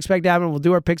likely expect to happen, we'll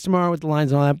do our picks tomorrow with the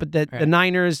lines and all that, but that the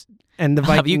Niners and the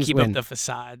Vikings you keep win. up the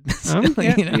facade.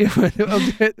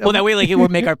 Well, that way we'll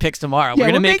make our picks tomorrow.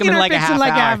 We're going to make them in like a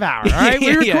half hour. All right?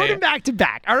 We're recording back to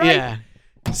back. All right? Yeah.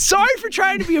 Sorry for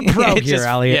trying to be a pro here,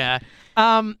 Elliot.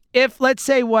 Yeah. If, let's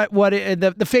say,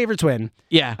 the favorites win.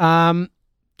 Yeah.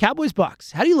 Cowboys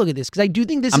Bucks. How do you look at this? Because I do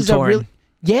think this is torn. a really...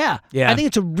 Yeah. Yeah. I think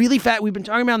it's a really fat... We've been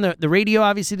talking about on the radio,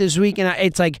 obviously, this week, and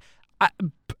it's like...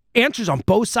 answers on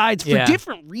both sides for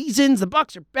different reasons. The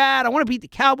Bucks are bad. I want to beat the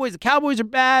Cowboys. The Cowboys are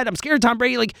bad. I'm scared of Tom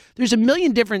Brady. Like, there's a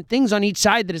million different things on each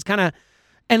side that is kind of...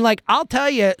 And, like, I'll tell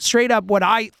you straight up what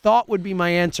I thought would be my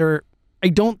answer, I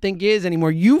don't think is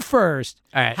anymore. You first.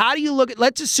 All right. How do you look at...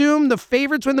 Let's assume the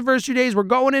favorites win the first 2 days. We're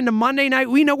going into Monday night.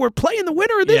 We know we're playing the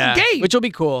winner of this game. Which will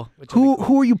be cool.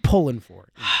 Who are you pulling for?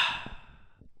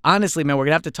 Honestly, man, we're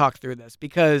gonna have to talk through this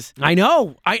because I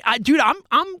know, dude,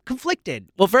 I'm conflicted.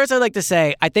 Well, first, I'd like to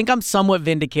say I think I'm somewhat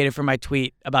vindicated for my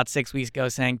tweet about 6 weeks ago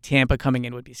saying Tampa coming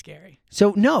in would be scary.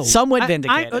 So no, somewhat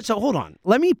vindicated. So hold on,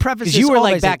 let me preface this. Because you were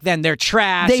like back back then, they're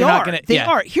trash. They are. They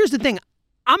are. Here's the thing.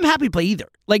 I'm happy to play either.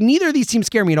 Like, neither of these teams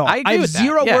scare me at all. I have with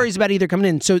zero that. worries about either coming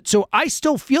in. So I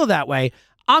still feel that way.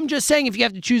 I'm just saying if you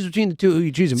have to choose between the two, who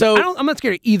you choose. So I'm not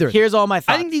scared of either. Here's all my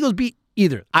thoughts. I think the Eagles beat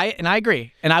either. I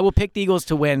agree. And I will pick the Eagles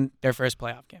to win their first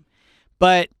playoff game.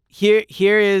 But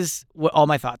here is all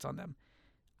my thoughts on them.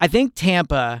 I think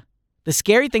Tampa, the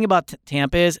scary thing about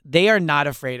Tampa is they are not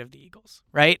afraid of the Eagles,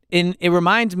 right? And it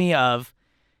reminds me of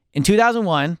in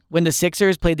 2001 when the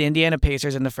Sixers played the Indiana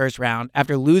Pacers in the first round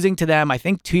after losing to them, I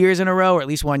think 2 years in a row or at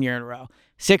least 1 year in a row.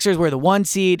 Sixers were the 1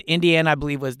 seed. Indiana, I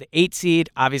believe, was the 8 seed,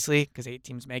 obviously, because 8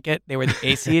 teams make it. They were the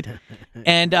 8 seed.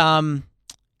 And,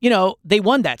 they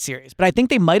won that series. But I think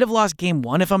they might have lost game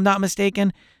 1, if I'm not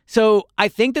mistaken. So I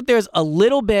think that there's a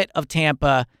little bit of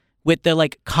Tampa with the,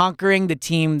 conquering the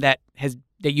team that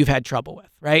you've had trouble with,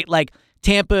 right? Like,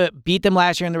 Tampa beat them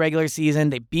last year in the regular season.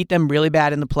 They beat them really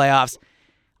bad in the playoffs.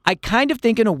 I kind of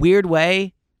think in a weird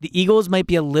way, the Eagles might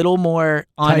be a little more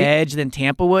on edge than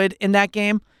Tampa would in that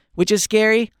game, which is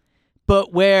scary.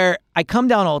 But where I come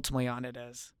down ultimately on it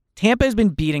is Tampa has been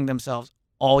beating themselves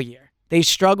all year. They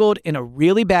struggled in a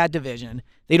really bad division.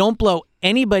 They don't blow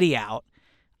anybody out.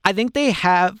 I think they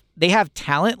have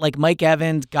talent like Mike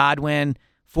Evans, Godwin,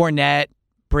 Fournette,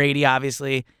 Brady,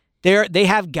 obviously. They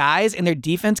have guys and their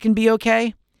defense can be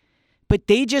okay. but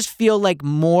they just feel like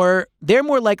they're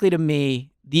more likely to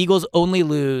me, the Eagles only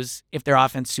lose if their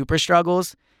offense super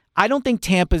struggles. I don't think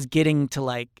Tampa's getting to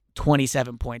like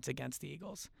 27 points against the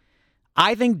Eagles.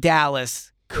 I think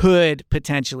Dallas could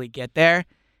potentially get there.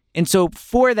 And so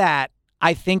for that,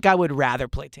 I think I would rather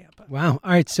play Tampa. Wow.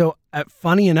 All right. So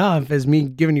funny enough, as me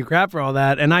giving you crap for all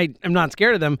that, and I am not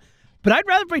scared of them, but I'd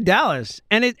rather play Dallas.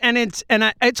 And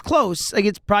it's close. Like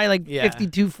it's probably like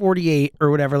 52-48 or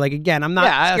whatever. Like again, I'm not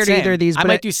scared of either of these. I But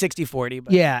might do 60-40.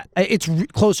 But yeah, it's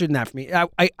closer than that for me.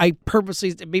 I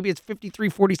purposely, maybe it's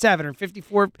 53-47 or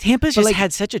 54. Tampa's just like,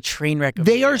 had such a train wreck of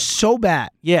They are so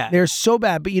bad. Yeah. They're so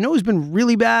bad. But you know who's been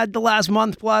really bad the last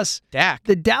month plus? Dak.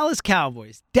 The Dallas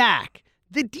Cowboys. Dak.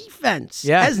 The defense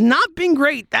Yeah. has not been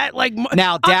great.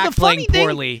 Now, Dak the funny playing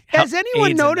poorly Has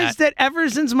anyone aids in noticed that ever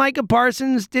since Micah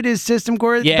Parsons did his system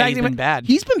course? Yeah, he's been bad.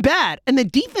 He's been bad, and the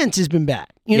defense has been bad.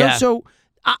 You know, Yeah. so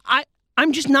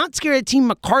I'm just not scared of Team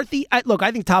McCarthy. I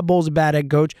think Todd Bowles a bad head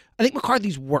coach. I think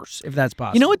McCarthy's worse, if that's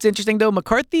possible. You know what's interesting, though?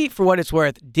 McCarthy, for what it's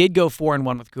worth, did go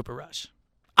 4-1 with Cooper Rush.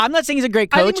 I'm not saying he's a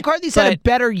great coach. I think McCarthy's had a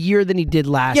better year than he did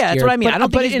last year. Yeah, that's what I mean. I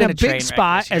don't think he's in been a a train big wreck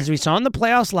spot, this year. as we saw in the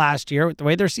playoffs last year, with the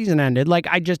way their season ended. Like,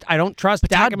 I don't trust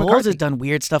Dak Todd and Bowles McCarthy. has done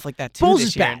weird stuff like that, too, Bowles this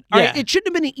is year. bad. All right, it shouldn't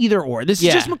have been an either or. This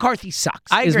is just McCarthy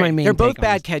sucks. I is agree. my main They're both take on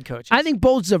bad this. head coaches. I think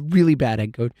Bowles is a really bad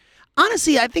head coach.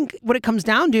 Honestly, I think what it comes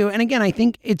down to, and again, I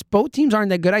think it's both teams aren't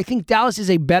that good. I think Dallas is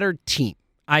a better team.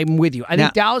 I'm with you. I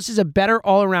think Dallas is a better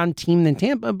all-around team than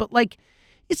Tampa, but like,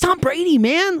 it's Tom Brady,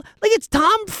 man. Like, it's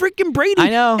Tom freaking Brady. I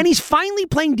know. And he's finally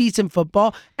playing decent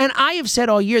football. And I have said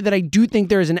all year that I do think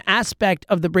there is an aspect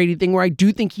of the Brady thing where I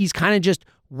do think he's kind of just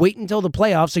wait until the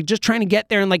playoffs, like just trying to get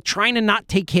there and like trying to not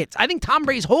take hits. I think Tom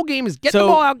Brady's whole game is get the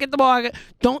ball out,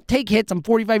 don't take hits. I'm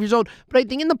 45 years old. But I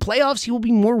think in the playoffs, he will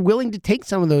be more willing to take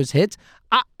some of those hits.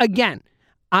 Again,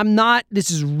 I'm not,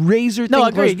 this is razor thin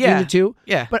close between the two.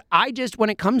 Yeah. But I just, when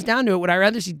it comes down to it, would I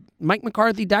rather see Mike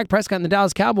McCarthy, Dak Prescott, and the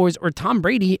Dallas Cowboys, or Tom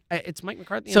Brady? It's Mike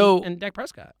McCarthy and Dak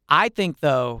Prescott. I think,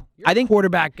 though, I think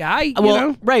quarterback guy, you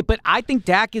know? Right, but I think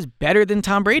Dak is better than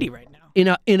Tom Brady right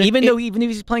now. Even if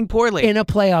he's playing poorly. In a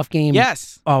playoff game.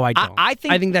 Yes. Oh, I don't. I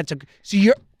think that's so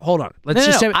you're, hold on.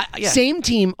 Let's say, same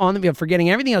team on the, forgetting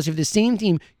everything else, you have the same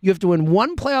team, you have to win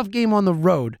one playoff game on the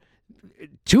road.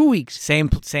 2 weeks. Same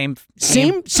okay,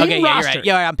 roster. Yeah, you're right.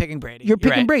 Yeah, I'm picking Brady. You're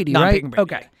picking Brady, no, right? I'm picking Brady.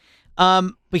 Okay.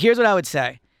 But here's what I would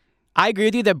say. I agree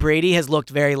with you that Brady has looked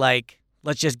very like,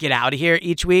 let's just get out of here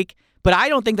each week. But I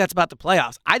don't think that's about the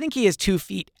playoffs. I think he is 2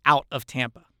 feet out of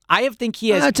Tampa. I think he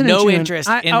has no interest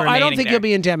in remaining I don't think there. he'll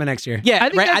be in Tampa next year. Yeah,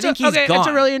 I think he's gone. That's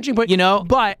a really interesting point. You know,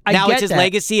 but I now get it's his that.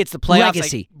 legacy. It's the playoffs.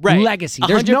 Legacy. Like, right. Legacy.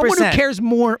 There's no one who 100%. cares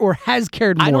more or has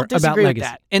cared more I don't disagree about with legacy.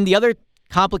 that. And the other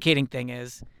complicating thing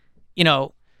is,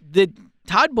 the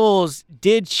Todd Bowles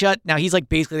did now he's like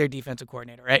basically their defensive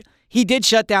coordinator, right? He did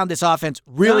shut down this offense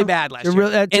really bad last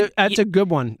year. That's a good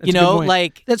one. That's you know,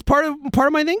 like that's part of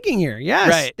my thinking here. Yes,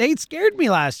 right. They scared me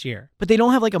last year, but they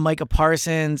don't have like a Micah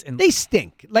Parsons, and they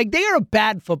stink. Like they are a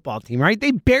bad football team, right?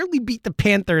 They barely beat the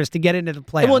Panthers to get into the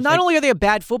playoffs. Well, not only are they a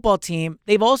bad football team,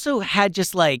 they've also had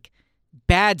just like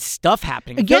bad stuff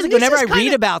happening. It feels like whenever I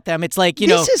read about them, it's like,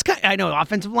 this is I know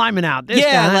offensive lineman out.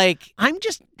 I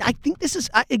think this is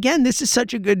this is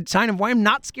such a good sign of why I'm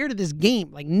not scared of this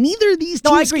game. Like neither of these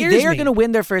teams. No, I agree. Scares they are me. going to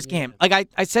win their first game. Like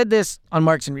I said this on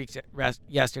Marks and Reeks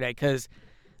yesterday because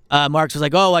Marks was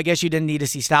like, "Oh, I guess you didn't need to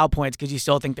see style points because you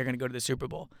still think they're going to go to the Super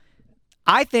Bowl."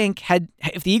 I think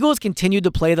if the Eagles continued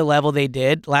to play the level they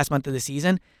did last month of the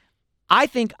season, I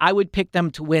think I would pick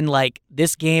them to win like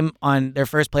this game on their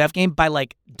first playoff game by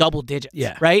like double digits.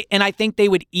 Yeah. Right. And I think they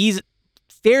would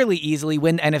fairly easily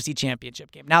win the NFC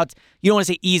Championship game. Now, you don't want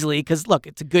to say easily because look,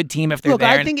 it's a good team if they're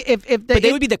there. I think if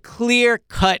they would be the clear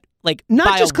cut, like not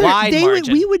by just a clear. wide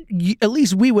margin.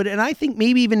 We would, and I think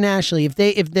maybe even nationally, if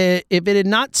it had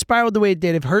not spiraled the way it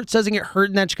did, if Hurts doesn't get hurt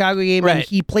in that Chicago game and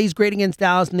he plays great against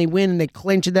Dallas and they win and they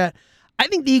clinch that. I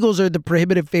think the Eagles are the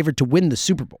prohibitive favorite to win the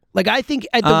Super Bowl. Like, I think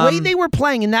at the way they were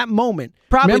playing in that moment,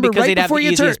 probably remember, because right they'd have the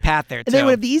easiest path there, too. They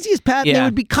would have the easiest path. Yeah. They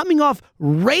would be coming off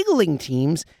railing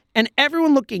teams and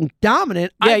everyone looking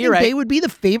dominant. Yeah, I think you're right. they would be the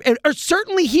favorite. Or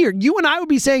certainly here, you and I would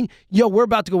be saying, yo, we're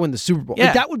about to go win the Super Bowl. Yeah.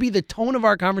 Like, that would be the tone of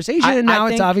our conversation, and now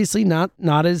it's obviously not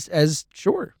as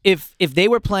sure. If they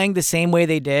were playing the same way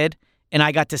they did, and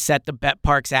I got to set the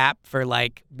BetParks app for,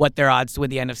 like, what their odds to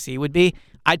win the NFC would be,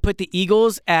 I'd put the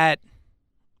Eagles at,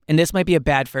 and this might be a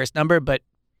bad first number, but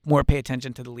more pay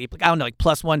attention to the leap. Like, I don't know, like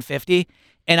plus 150.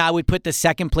 And I would put the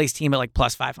second place team at like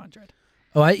plus 500.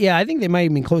 Oh, I think they might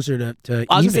even be closer to I was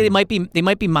going to say they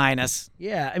might be minus.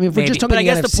 Yeah, I mean, if we're just talking but I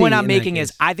guess NFC the point I'm making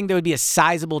is I think there would be a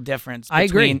sizable difference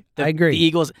between the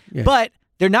Eagles. Yeah. But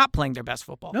they're not playing their best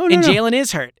football. No, and Jalen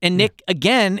is hurt. And Nick,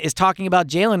 again, is talking about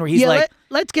Jalen where he's like...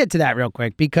 Let's get to that real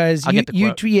quick because I'll get the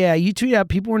quote. you tweet out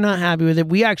people were not happy with it.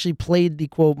 We actually played the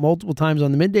quote multiple times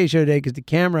on the midday show today because the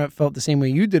camera felt the same way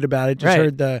you did about it. Just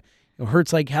heard the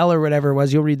hurts like hell or whatever it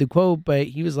was. You'll read the quote, but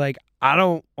he was like, I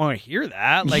don't want to hear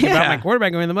that. Like about my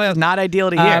quarterback going in the playoffs. Not ideal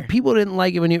to hear. People didn't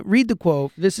like it when you read the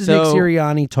quote. This is Nick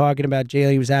Sirianni talking about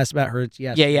Jalen. He was asked about Hurts.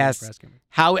 Yes.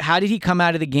 How did he come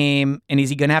out of the game, and is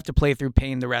he going to have to play through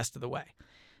pain the rest of the way?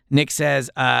 Nick says,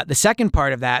 the second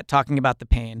part of that, talking about the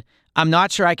pain, I'm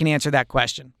not sure I can answer that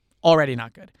question. Already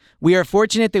not good. We are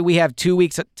fortunate that we have 2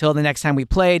 weeks till the next time we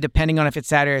play, depending on if it's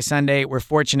Saturday or Sunday. We're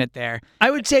fortunate there.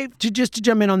 I would say, just to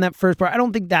jump in on that first part, I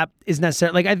don't think that is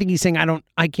necessary. Like, I think he's saying,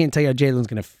 I can't tell you how Jalen's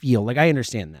going to feel. Like, I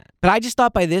understand that. But I just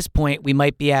thought by this point we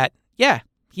might be at,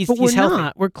 he's healthy.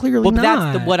 Not. We're clearly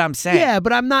not. That's what I'm saying. Yeah,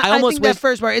 but I'm not. I think that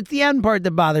first part, it's the end part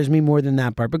that bothers me more than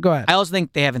that part. But go ahead. I also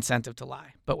think they have incentive to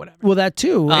lie, but whatever. Well, that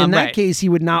too. In that case, he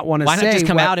would not want to say. Why not just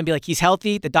come out and be like, he's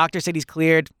healthy, the doctor said he's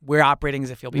cleared, we're operating as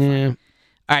if he'll be fine.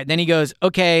 All right, then he goes,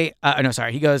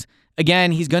 he goes,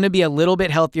 again, he's going to be a little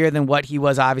bit healthier than what he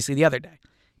was obviously the other day.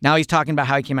 Now he's talking about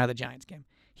how he came out of the Giants game.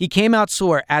 He came out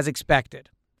sore as expected.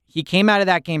 He came out of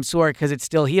that game sore because it's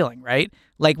still healing, right?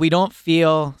 Like we don't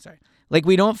feel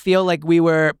like we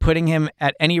were putting him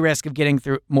at any risk of getting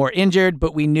through more injured,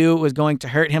 but we knew it was going to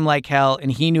hurt him like hell,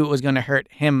 and he knew it was going to hurt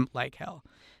him like hell.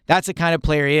 That's the kind of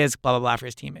player he is, blah, blah, blah, for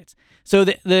his teammates. So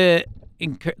the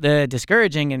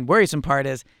discouraging and worrisome part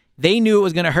is they knew it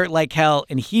was going to hurt like hell,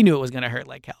 and he knew it was going to hurt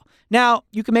like hell. Now,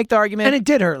 you can make the argument. And it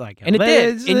did hurt like hell. And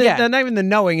it did. Not even the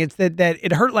knowing, it's that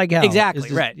it hurt like hell. Exactly,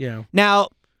 just, right. You know.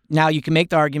 Now you can make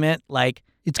the argument like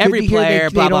it's every player,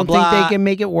 they don't blah, think blah. they can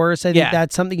make it worse. I think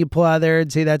that's something you pull out there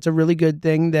and say that's a really good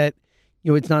thing that,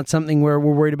 it's not something where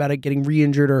we're worried about it getting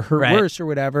re-injured or hurt worse or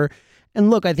whatever.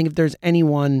 And look, I think if there's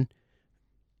anyone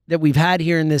that we've had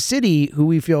here in this city who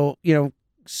we feel,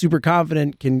 super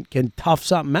confident can tough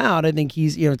something out, I think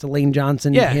he's, it's a Lane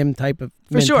Johnson, him type of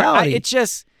mentality. Sure. It's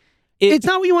just... It's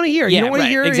not what you want to hear. You don't want to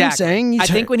hear him saying he's I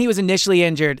think hurt. when he was initially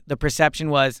injured, the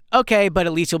perception was, okay, but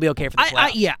at least he'll be okay for the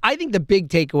playoffs. I think the big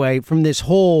takeaway from this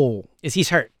whole... is he's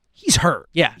hurt. He's hurt.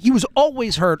 Yeah. He was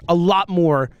always hurt a lot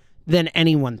more than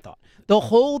anyone thought. The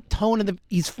whole tone of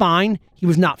he's fine. He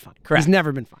was not fine. Correct. He's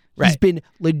never been fine. Right. He's been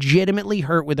legitimately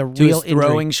hurt with a to real his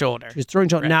throwing injury. shoulder. To his throwing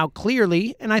shoulder. Right. Now,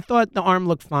 clearly, and I thought the arm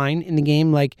looked fine in the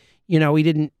game. Like, he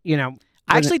didn't,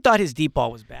 I actually thought his deep ball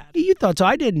was bad. You thought so?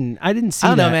 I didn't see that. I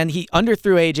don't know, man. He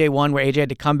underthrew AJ one where AJ had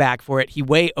to come back for it. He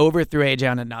way overthrew AJ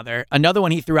on another. Another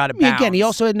one he threw out of bounds. Again, he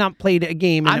also had not played a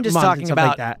game in I'm just months talking and stuff about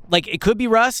like that. Like it could be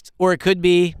rust or it could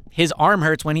be his arm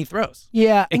hurts when he throws.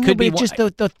 Yeah, it could be just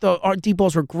our deep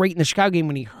balls were great in the Chicago game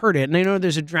when he hurt it, and I know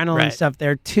there's adrenaline and stuff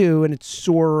there too, and it's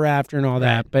sore after and all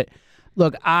that. But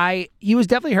look, he was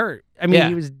definitely hurt. I mean,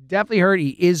 he was definitely hurt. He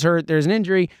is hurt. There's an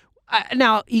injury.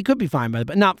 Now, he could be fine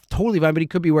but not totally fine, but he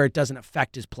could be where it doesn't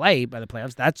affect his play by the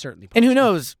playoffs. That's certainly possible. And who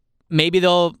knows? Maybe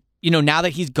they'll, now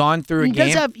that he's gone through a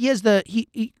game.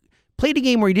 He played a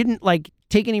game where he didn't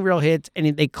take any real hits,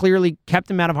 and they clearly kept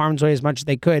him out of harm's way as much as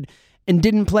they could, and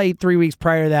didn't play 3 weeks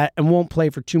prior to that, and won't play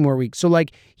for 2 more weeks. So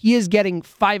he is getting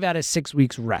 5 out of 6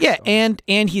 weeks rest. Yeah,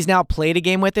 and he's now played a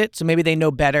game with it, so maybe they know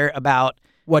better about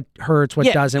what hurts, what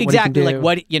doesn't, exactly,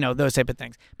 what he can do. Those type of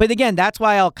things. But again, that's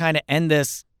why I'll kind of end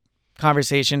this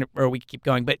conversation, or we keep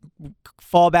going, but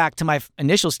fall back to my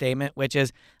initial statement, which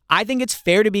is I think it's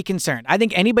fair to be concerned. I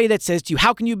think anybody that says to you,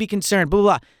 how can you be concerned, blah,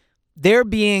 blah, blah, they're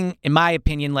being, in my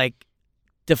opinion,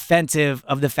 defensive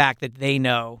of the fact that they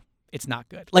know it's not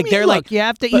good. You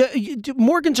have to you're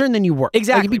more concerned than you were.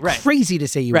 Exactly, it'd be crazy to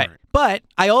say you weren't. But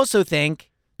I also think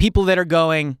people that are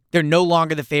going, they're no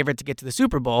longer the favorite to get to the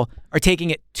Super Bowl, are taking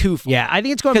it too far. Yeah, I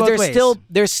think it's going both ways.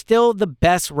 They're still the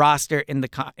best roster in the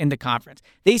conference.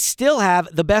 They still have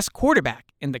the best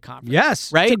quarterback in the conference.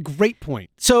 Yes, right. It's a great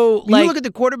point. So you look at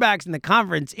the quarterbacks in the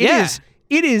conference.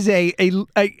 It is a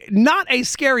not a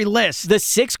scary list. The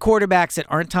 6 quarterbacks that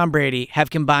aren't Tom Brady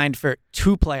have combined for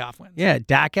 2 playoff wins. Yeah,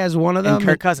 Dak has one of them. And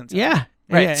Kirk Cousins. Yeah,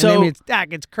 right. Yeah, so it's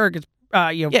Dak, it's Kirk, it's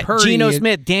Purdy, Geno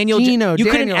Smith, Daniel. You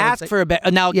couldn't ask for a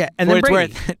better. Now, and for then it's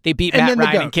Brady. worth, they beat Matt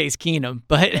Ryan and Case Keenum,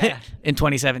 but in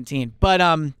 2017. But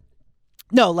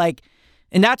no,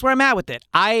 and that's where I'm at with it.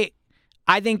 I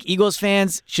think Eagles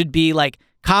fans should be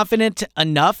confident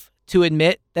enough to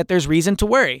admit that there's reason to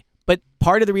worry. But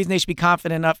part of the reason they should be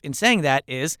confident enough in saying that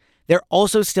is they're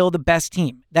also still the best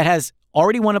team that has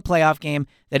already won a playoff game,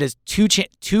 that has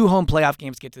 2 home playoff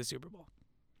games to get to the Super Bowl.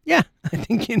 Yeah, I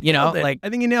think you nailed it. I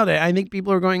think you nailed it. I think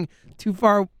people are going too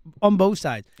far on both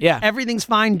sides. Yeah. Everything's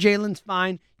fine. Jalen's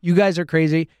fine. You guys are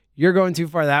crazy. You're going too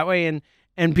far that way. And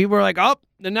and people are like, oh,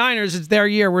 the Niners, it's their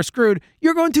year, we're screwed.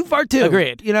 You're going too far too.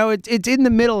 Agreed. You know, it's in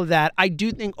the middle of that. I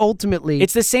do think ultimately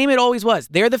It's the same it always was.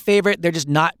 They're the favorite. They're just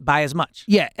not by as much.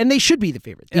 yeah, and they should be the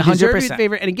favorites. They 100%. deserve to be the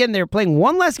favorite. And again, they're playing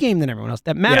one less game than everyone else.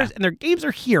 That matters, Yeah. and their games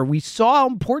are here. We saw how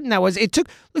important that was. It took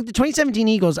the 2017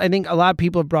 Eagles. I think a lot of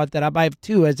people have brought that up. I have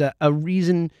too, as a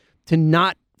reason to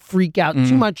not freak out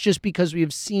too much, just because we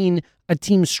have seen a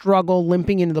team struggle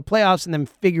limping into the playoffs and then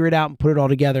figure it out and put it all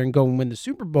together and go and win the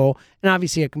Super Bowl. And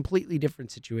obviously a completely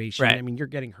different situation. Right. I mean, you're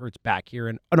getting Hurts back here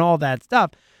and all that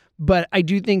stuff. But I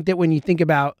do think that when you think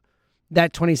about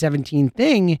that 2017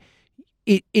 thing,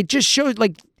 it just shows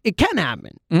like it can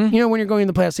happen. You know, when you're going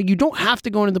into the playoffs, like, you don't have to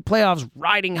go into the playoffs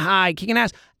riding high, kicking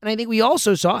ass. And I think we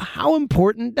also saw how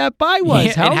important that bye was,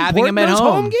 Yeah, how and having important them at those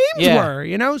home. home games Yeah. were.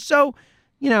 You know, so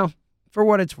for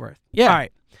what it's worth. Yeah. All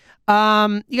right.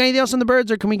 You got anything else on the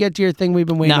Birds, or can we get to your thing we've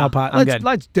been waiting No, all pot? I'm good.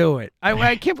 Let's do it.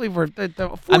 I can't believe we're the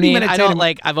 40 I mean, minutes I don't in.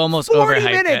 like. I've almost 40 overhyped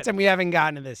minutes it. and we haven't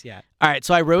gotten to this yet. All right,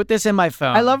 so I wrote this in my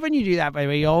phone. I love when you do that, by the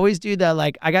way. You always do the,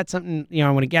 like, I got something, I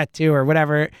want to get to or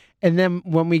whatever. And then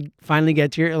when we finally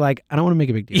get to it, you're like, I don't want to make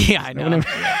a big deal. Yeah, I know. All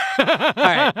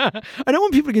right. I don't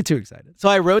want people to get too excited. So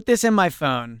I wrote this in my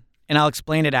phone, and I'll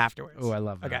explain it afterwards. Oh, I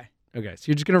love that. Okay. Okay. So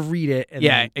you're just going to read it. And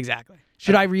Yeah, then, exactly.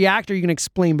 should I react, or are you going to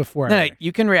explain before No, I no, react?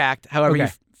 you can react however you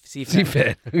Okay. see fit. See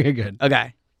fit. Okay, good.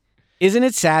 Okay. Isn't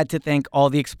it sad to think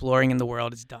all the exploring in the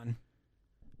world is done?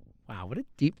 Wow, what a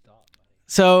deep thought.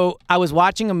 So I was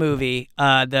watching a movie,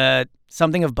 the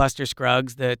something of Buster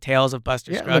Scruggs, the Tales of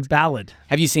Buster Yeah, the Scruggs. ballad.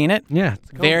 Have you seen it? Yeah.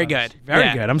 it's Very Gold Rush. good. Very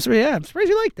Yeah. good. I'm surprised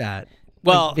you like that.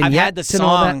 Well, Like I've had the vignettes and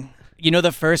all that? song. You know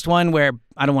the first one where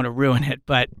I don't want to ruin it,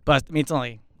 but it's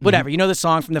only whatever. You know the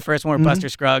song from the first one where Buster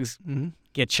Scruggs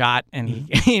gets shot, and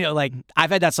he, like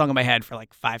I've had that song in my head for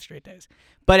like 5 straight days.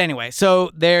 But anyway, so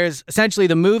there's essentially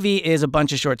the movie is a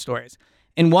bunch of short stories,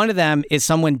 and one of them is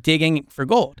someone digging for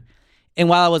gold. And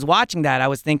while I was watching that, I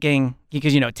was thinking,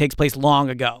 because it takes place long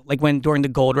ago, like during the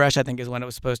gold rush, I think is when it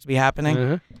was supposed to be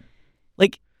happening.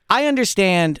 Like, I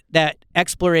understand that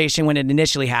exploration when it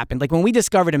initially happened, like when we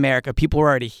discovered America, people were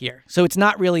already here. So it's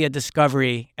not really a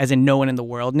discovery as in no one in the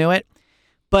world knew it.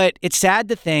 But it's sad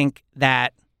to think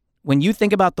that when you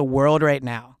think about the world right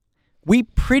now, we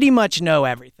pretty much know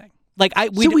everything. Like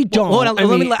we don't. Hold on, I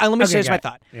let mean, me okay, finish my got it.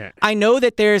 thought. Yeah. I know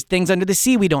that there's things under the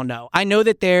sea we don't know. I know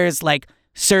that there's like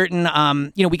certain,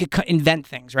 we could invent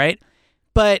things, right?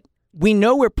 But we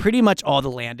know where pretty much all the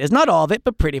land is. Not all of it,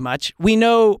 but pretty much. We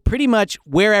know pretty much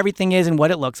where everything is and what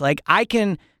it looks like. I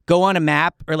can go on a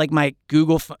map or like my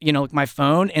Google, my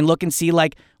phone and look and see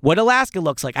like what Alaska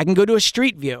looks like. I can go to a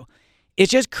street view. It's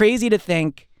just crazy to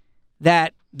think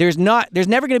that there's never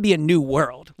going to be a new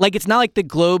world. Like, it's not like the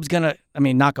globe's going to,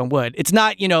 knock on wood. It's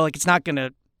not, it's not going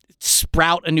to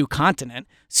sprout a new continent.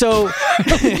 So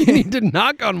You need to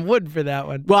knock on wood for that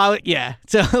one. well, yeah.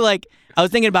 So like I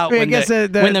was thinking about I when guess the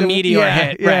meteor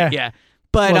hit. yeah. Right, yeah.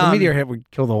 But Well, the meteor hit would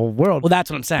kill the whole world. well, that's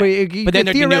what I'm saying. But then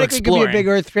there'd be no theoretically could be exploring. a big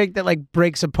earthquake that like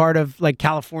breaks a part of like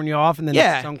California off, and then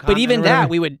it's its own but even continent or that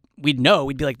whatever. we'd know.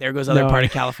 We'd be like, there goes other No. part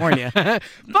of California.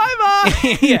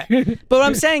 Bye-bye. Yeah. But what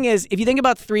I'm saying is, if you think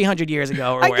about 300 years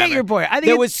ago or I wherever, get your point. I think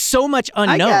there it's- was so much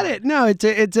I unknown. get it. No, it's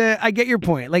a. I get your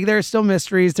point. Like, there are still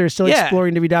mysteries. There's still Yeah.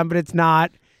 exploring to be done, but it's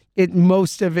not.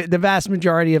 Most of it, the vast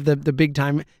majority of the big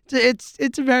time. It's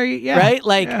a very Right?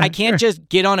 Like, yeah, I can't sure. just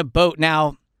get on a boat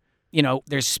now.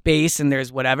 There's space and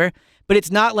there's whatever. But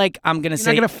it's not like I'm going to You're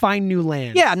say. not gonna find new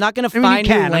land. Yeah, I'm not going to I mean, you find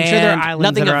can. new I'm land. sure there are islands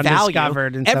nothing that are of value.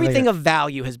 undiscovered and stuff like Everything that. of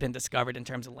value has been discovered in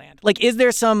terms of land. Like, is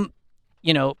there some,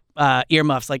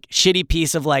 earmuffs, like shitty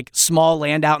piece of like small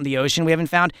land out in the ocean we haven't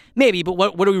found? Maybe, but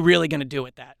what are we really going to do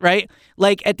with that, right?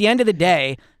 Like, at the end of the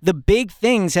day, the big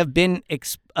things have been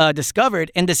discovered,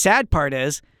 and the sad part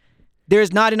is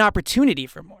there's not an opportunity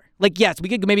for more. Like, yes, we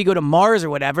could maybe go to Mars or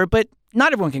whatever, but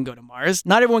not everyone can go to Mars.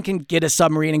 Not everyone can get a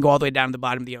submarine and go all the way down to the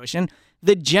bottom of the ocean.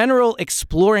 The general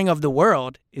exploring of the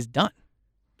world is done.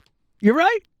 You're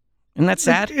right. Isn't that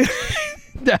sad? Is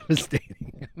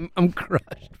Devastating. I'm crushed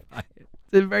by it.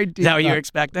 It's a very deep. that what you were thought.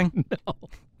 expecting? No.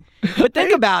 But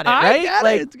think about it, I right? get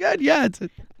Like, it. It's good. Yeah. It's.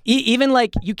 even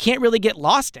like you can't really get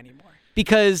lost anymore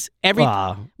because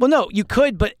Wow. well, no, you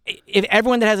could, but if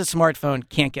everyone that has a smartphone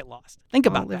can't get lost. Think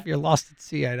about Well, that. if you're lost at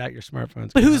sea, I doubt your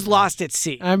smartphone's. But gonna who's have lost at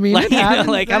sea? I mean, like, it happens.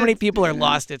 like how many It's- people are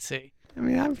lost at sea? I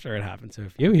mean, I'm sure it happens to a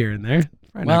few here and there.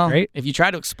 Probably Well, not great. if you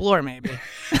try to explore, maybe.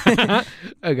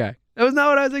 Okay. That was not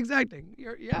what I was expecting.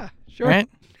 Yeah, sure. Right?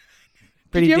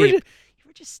 Pretty Did you deep.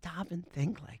 ever just stop and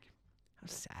think, like, how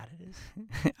sad it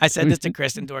is? I said this to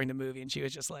Kristen during the movie, and she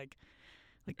was just like,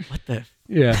 Like, what the?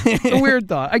 Yeah, it's a weird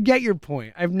thought. I get your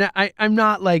point. I'm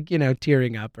not like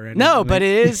tearing up or anything. No, but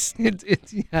it is. it's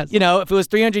yes. If it was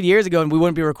 300 years ago, and we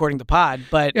wouldn't be recording the pod,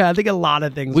 but Yeah, I think a lot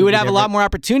of things. we would be have a lot more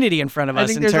opportunity in front of I us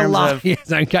think in there's terms a lot. of. Yes,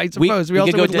 I suppose we we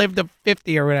also could go would to- live to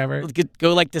 50 or whatever. We could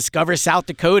go like discover South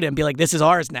Dakota and be like, this is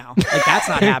ours now. Like that's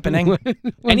not happening.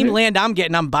 Any land I'm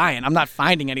getting, I'm buying. I'm not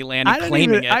finding any land and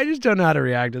claiming it. I just don't know how to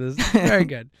react to this. Very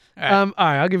good. All right. All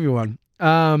right, I'll give you one.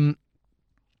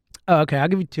 Okay, I'll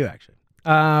give you two actually.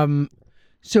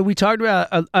 So we talked about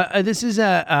this is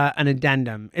an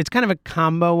addendum. It's kind of a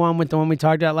combo one with the one we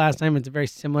talked about last time. It's a very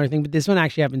similar thing, but this one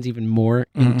actually happens even more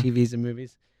in TVs and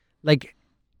movies, like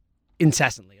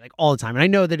incessantly, like all the time. And I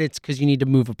know that it's because you need to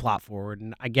move a plot forward,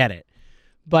 and I get it.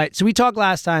 But so we talked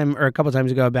last time or a couple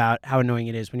times ago about how annoying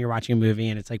it is when you're watching a movie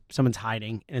and it's like someone's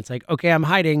hiding and it's like, okay, I'm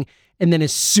hiding, and then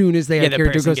as soon as the character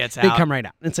person goes, gets they out. come right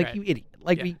out. And it's like, Right. you idiot!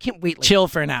 Like we can't wait. Like, Chill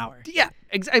for an hour yeah,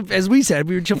 as we said,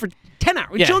 we would chill for 10 hours.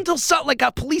 We Yeah. chill until like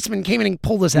a policeman came in and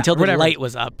pulled us until out. the whatever. light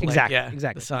was up. Like, Exactly, yeah,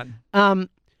 exactly. The sun.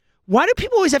 Why do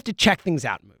people always have to check things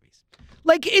out in movies?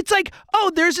 Like it's like,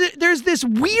 oh, there's this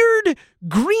weird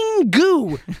green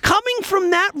goo coming from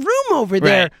that room over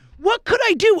there. Right. What could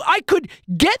I do? I could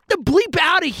get the bleep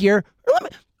out of here.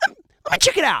 Let me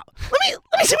check it out.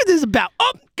 Let me see what this is about.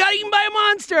 Oh, got eaten by a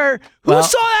monster. Who Well-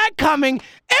 saw that coming?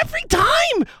 Every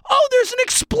time. Oh, there's an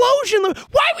explosion.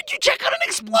 Why would you check out an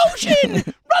explosion? Run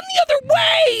the other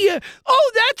way.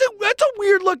 Oh, that's a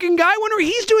weird looking guy. I wonder what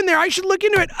he's doing there. I should look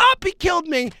into it. Up, he killed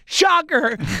me.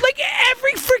 Shocker. Like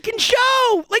every freaking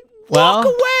show. Like walk Well-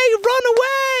 away,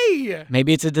 run away.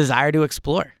 Maybe it's a desire to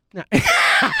explore.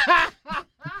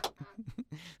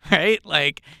 Right?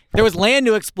 Like, if there was land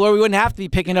to explore, we wouldn't have to be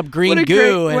picking up green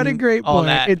goo and what a great all point.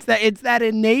 that. It's that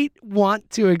innate want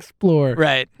to explore.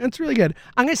 Right. That's really good.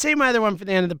 I'm gonna say my other one for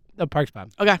the end of the Parks Pod.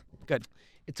 Okay. Good.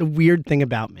 It's a weird thing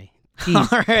about me. Tease.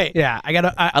 All right. Yeah, I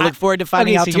gotta. I look forward to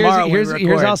finding out so tomorrow when we Here's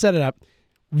record. I'll set it up.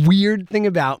 Weird thing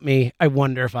about me. I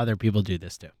wonder if other people do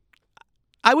this too.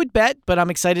 I would bet, but I'm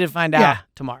excited to find out Yeah.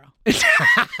 tomorrow.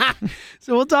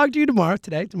 So we'll talk to you tomorrow.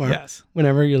 Yes.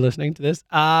 Whenever you're listening to this.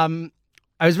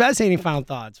 I was about to say any final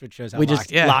thoughts, which shows how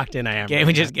locked in I am.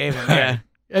 We just gave him.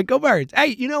 Yeah. Go Birds. Hey,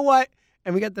 you know what?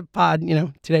 And we got the pod,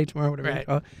 today, tomorrow, whatever.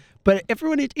 Right. But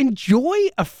everyone, enjoy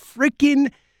a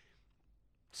freaking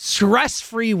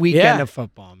stress-free weekend Yeah. of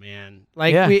football, man.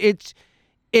 Like, Yeah.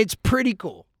 it's pretty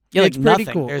cool. Yeah, it's like pretty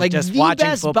nothing. cool. There's like just the watching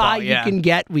best football, buy yeah. you can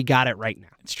get, we got it right now.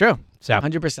 It's true. So,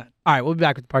 100%. all right, we'll be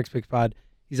back with the Parks Picks pod.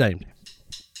 He's out.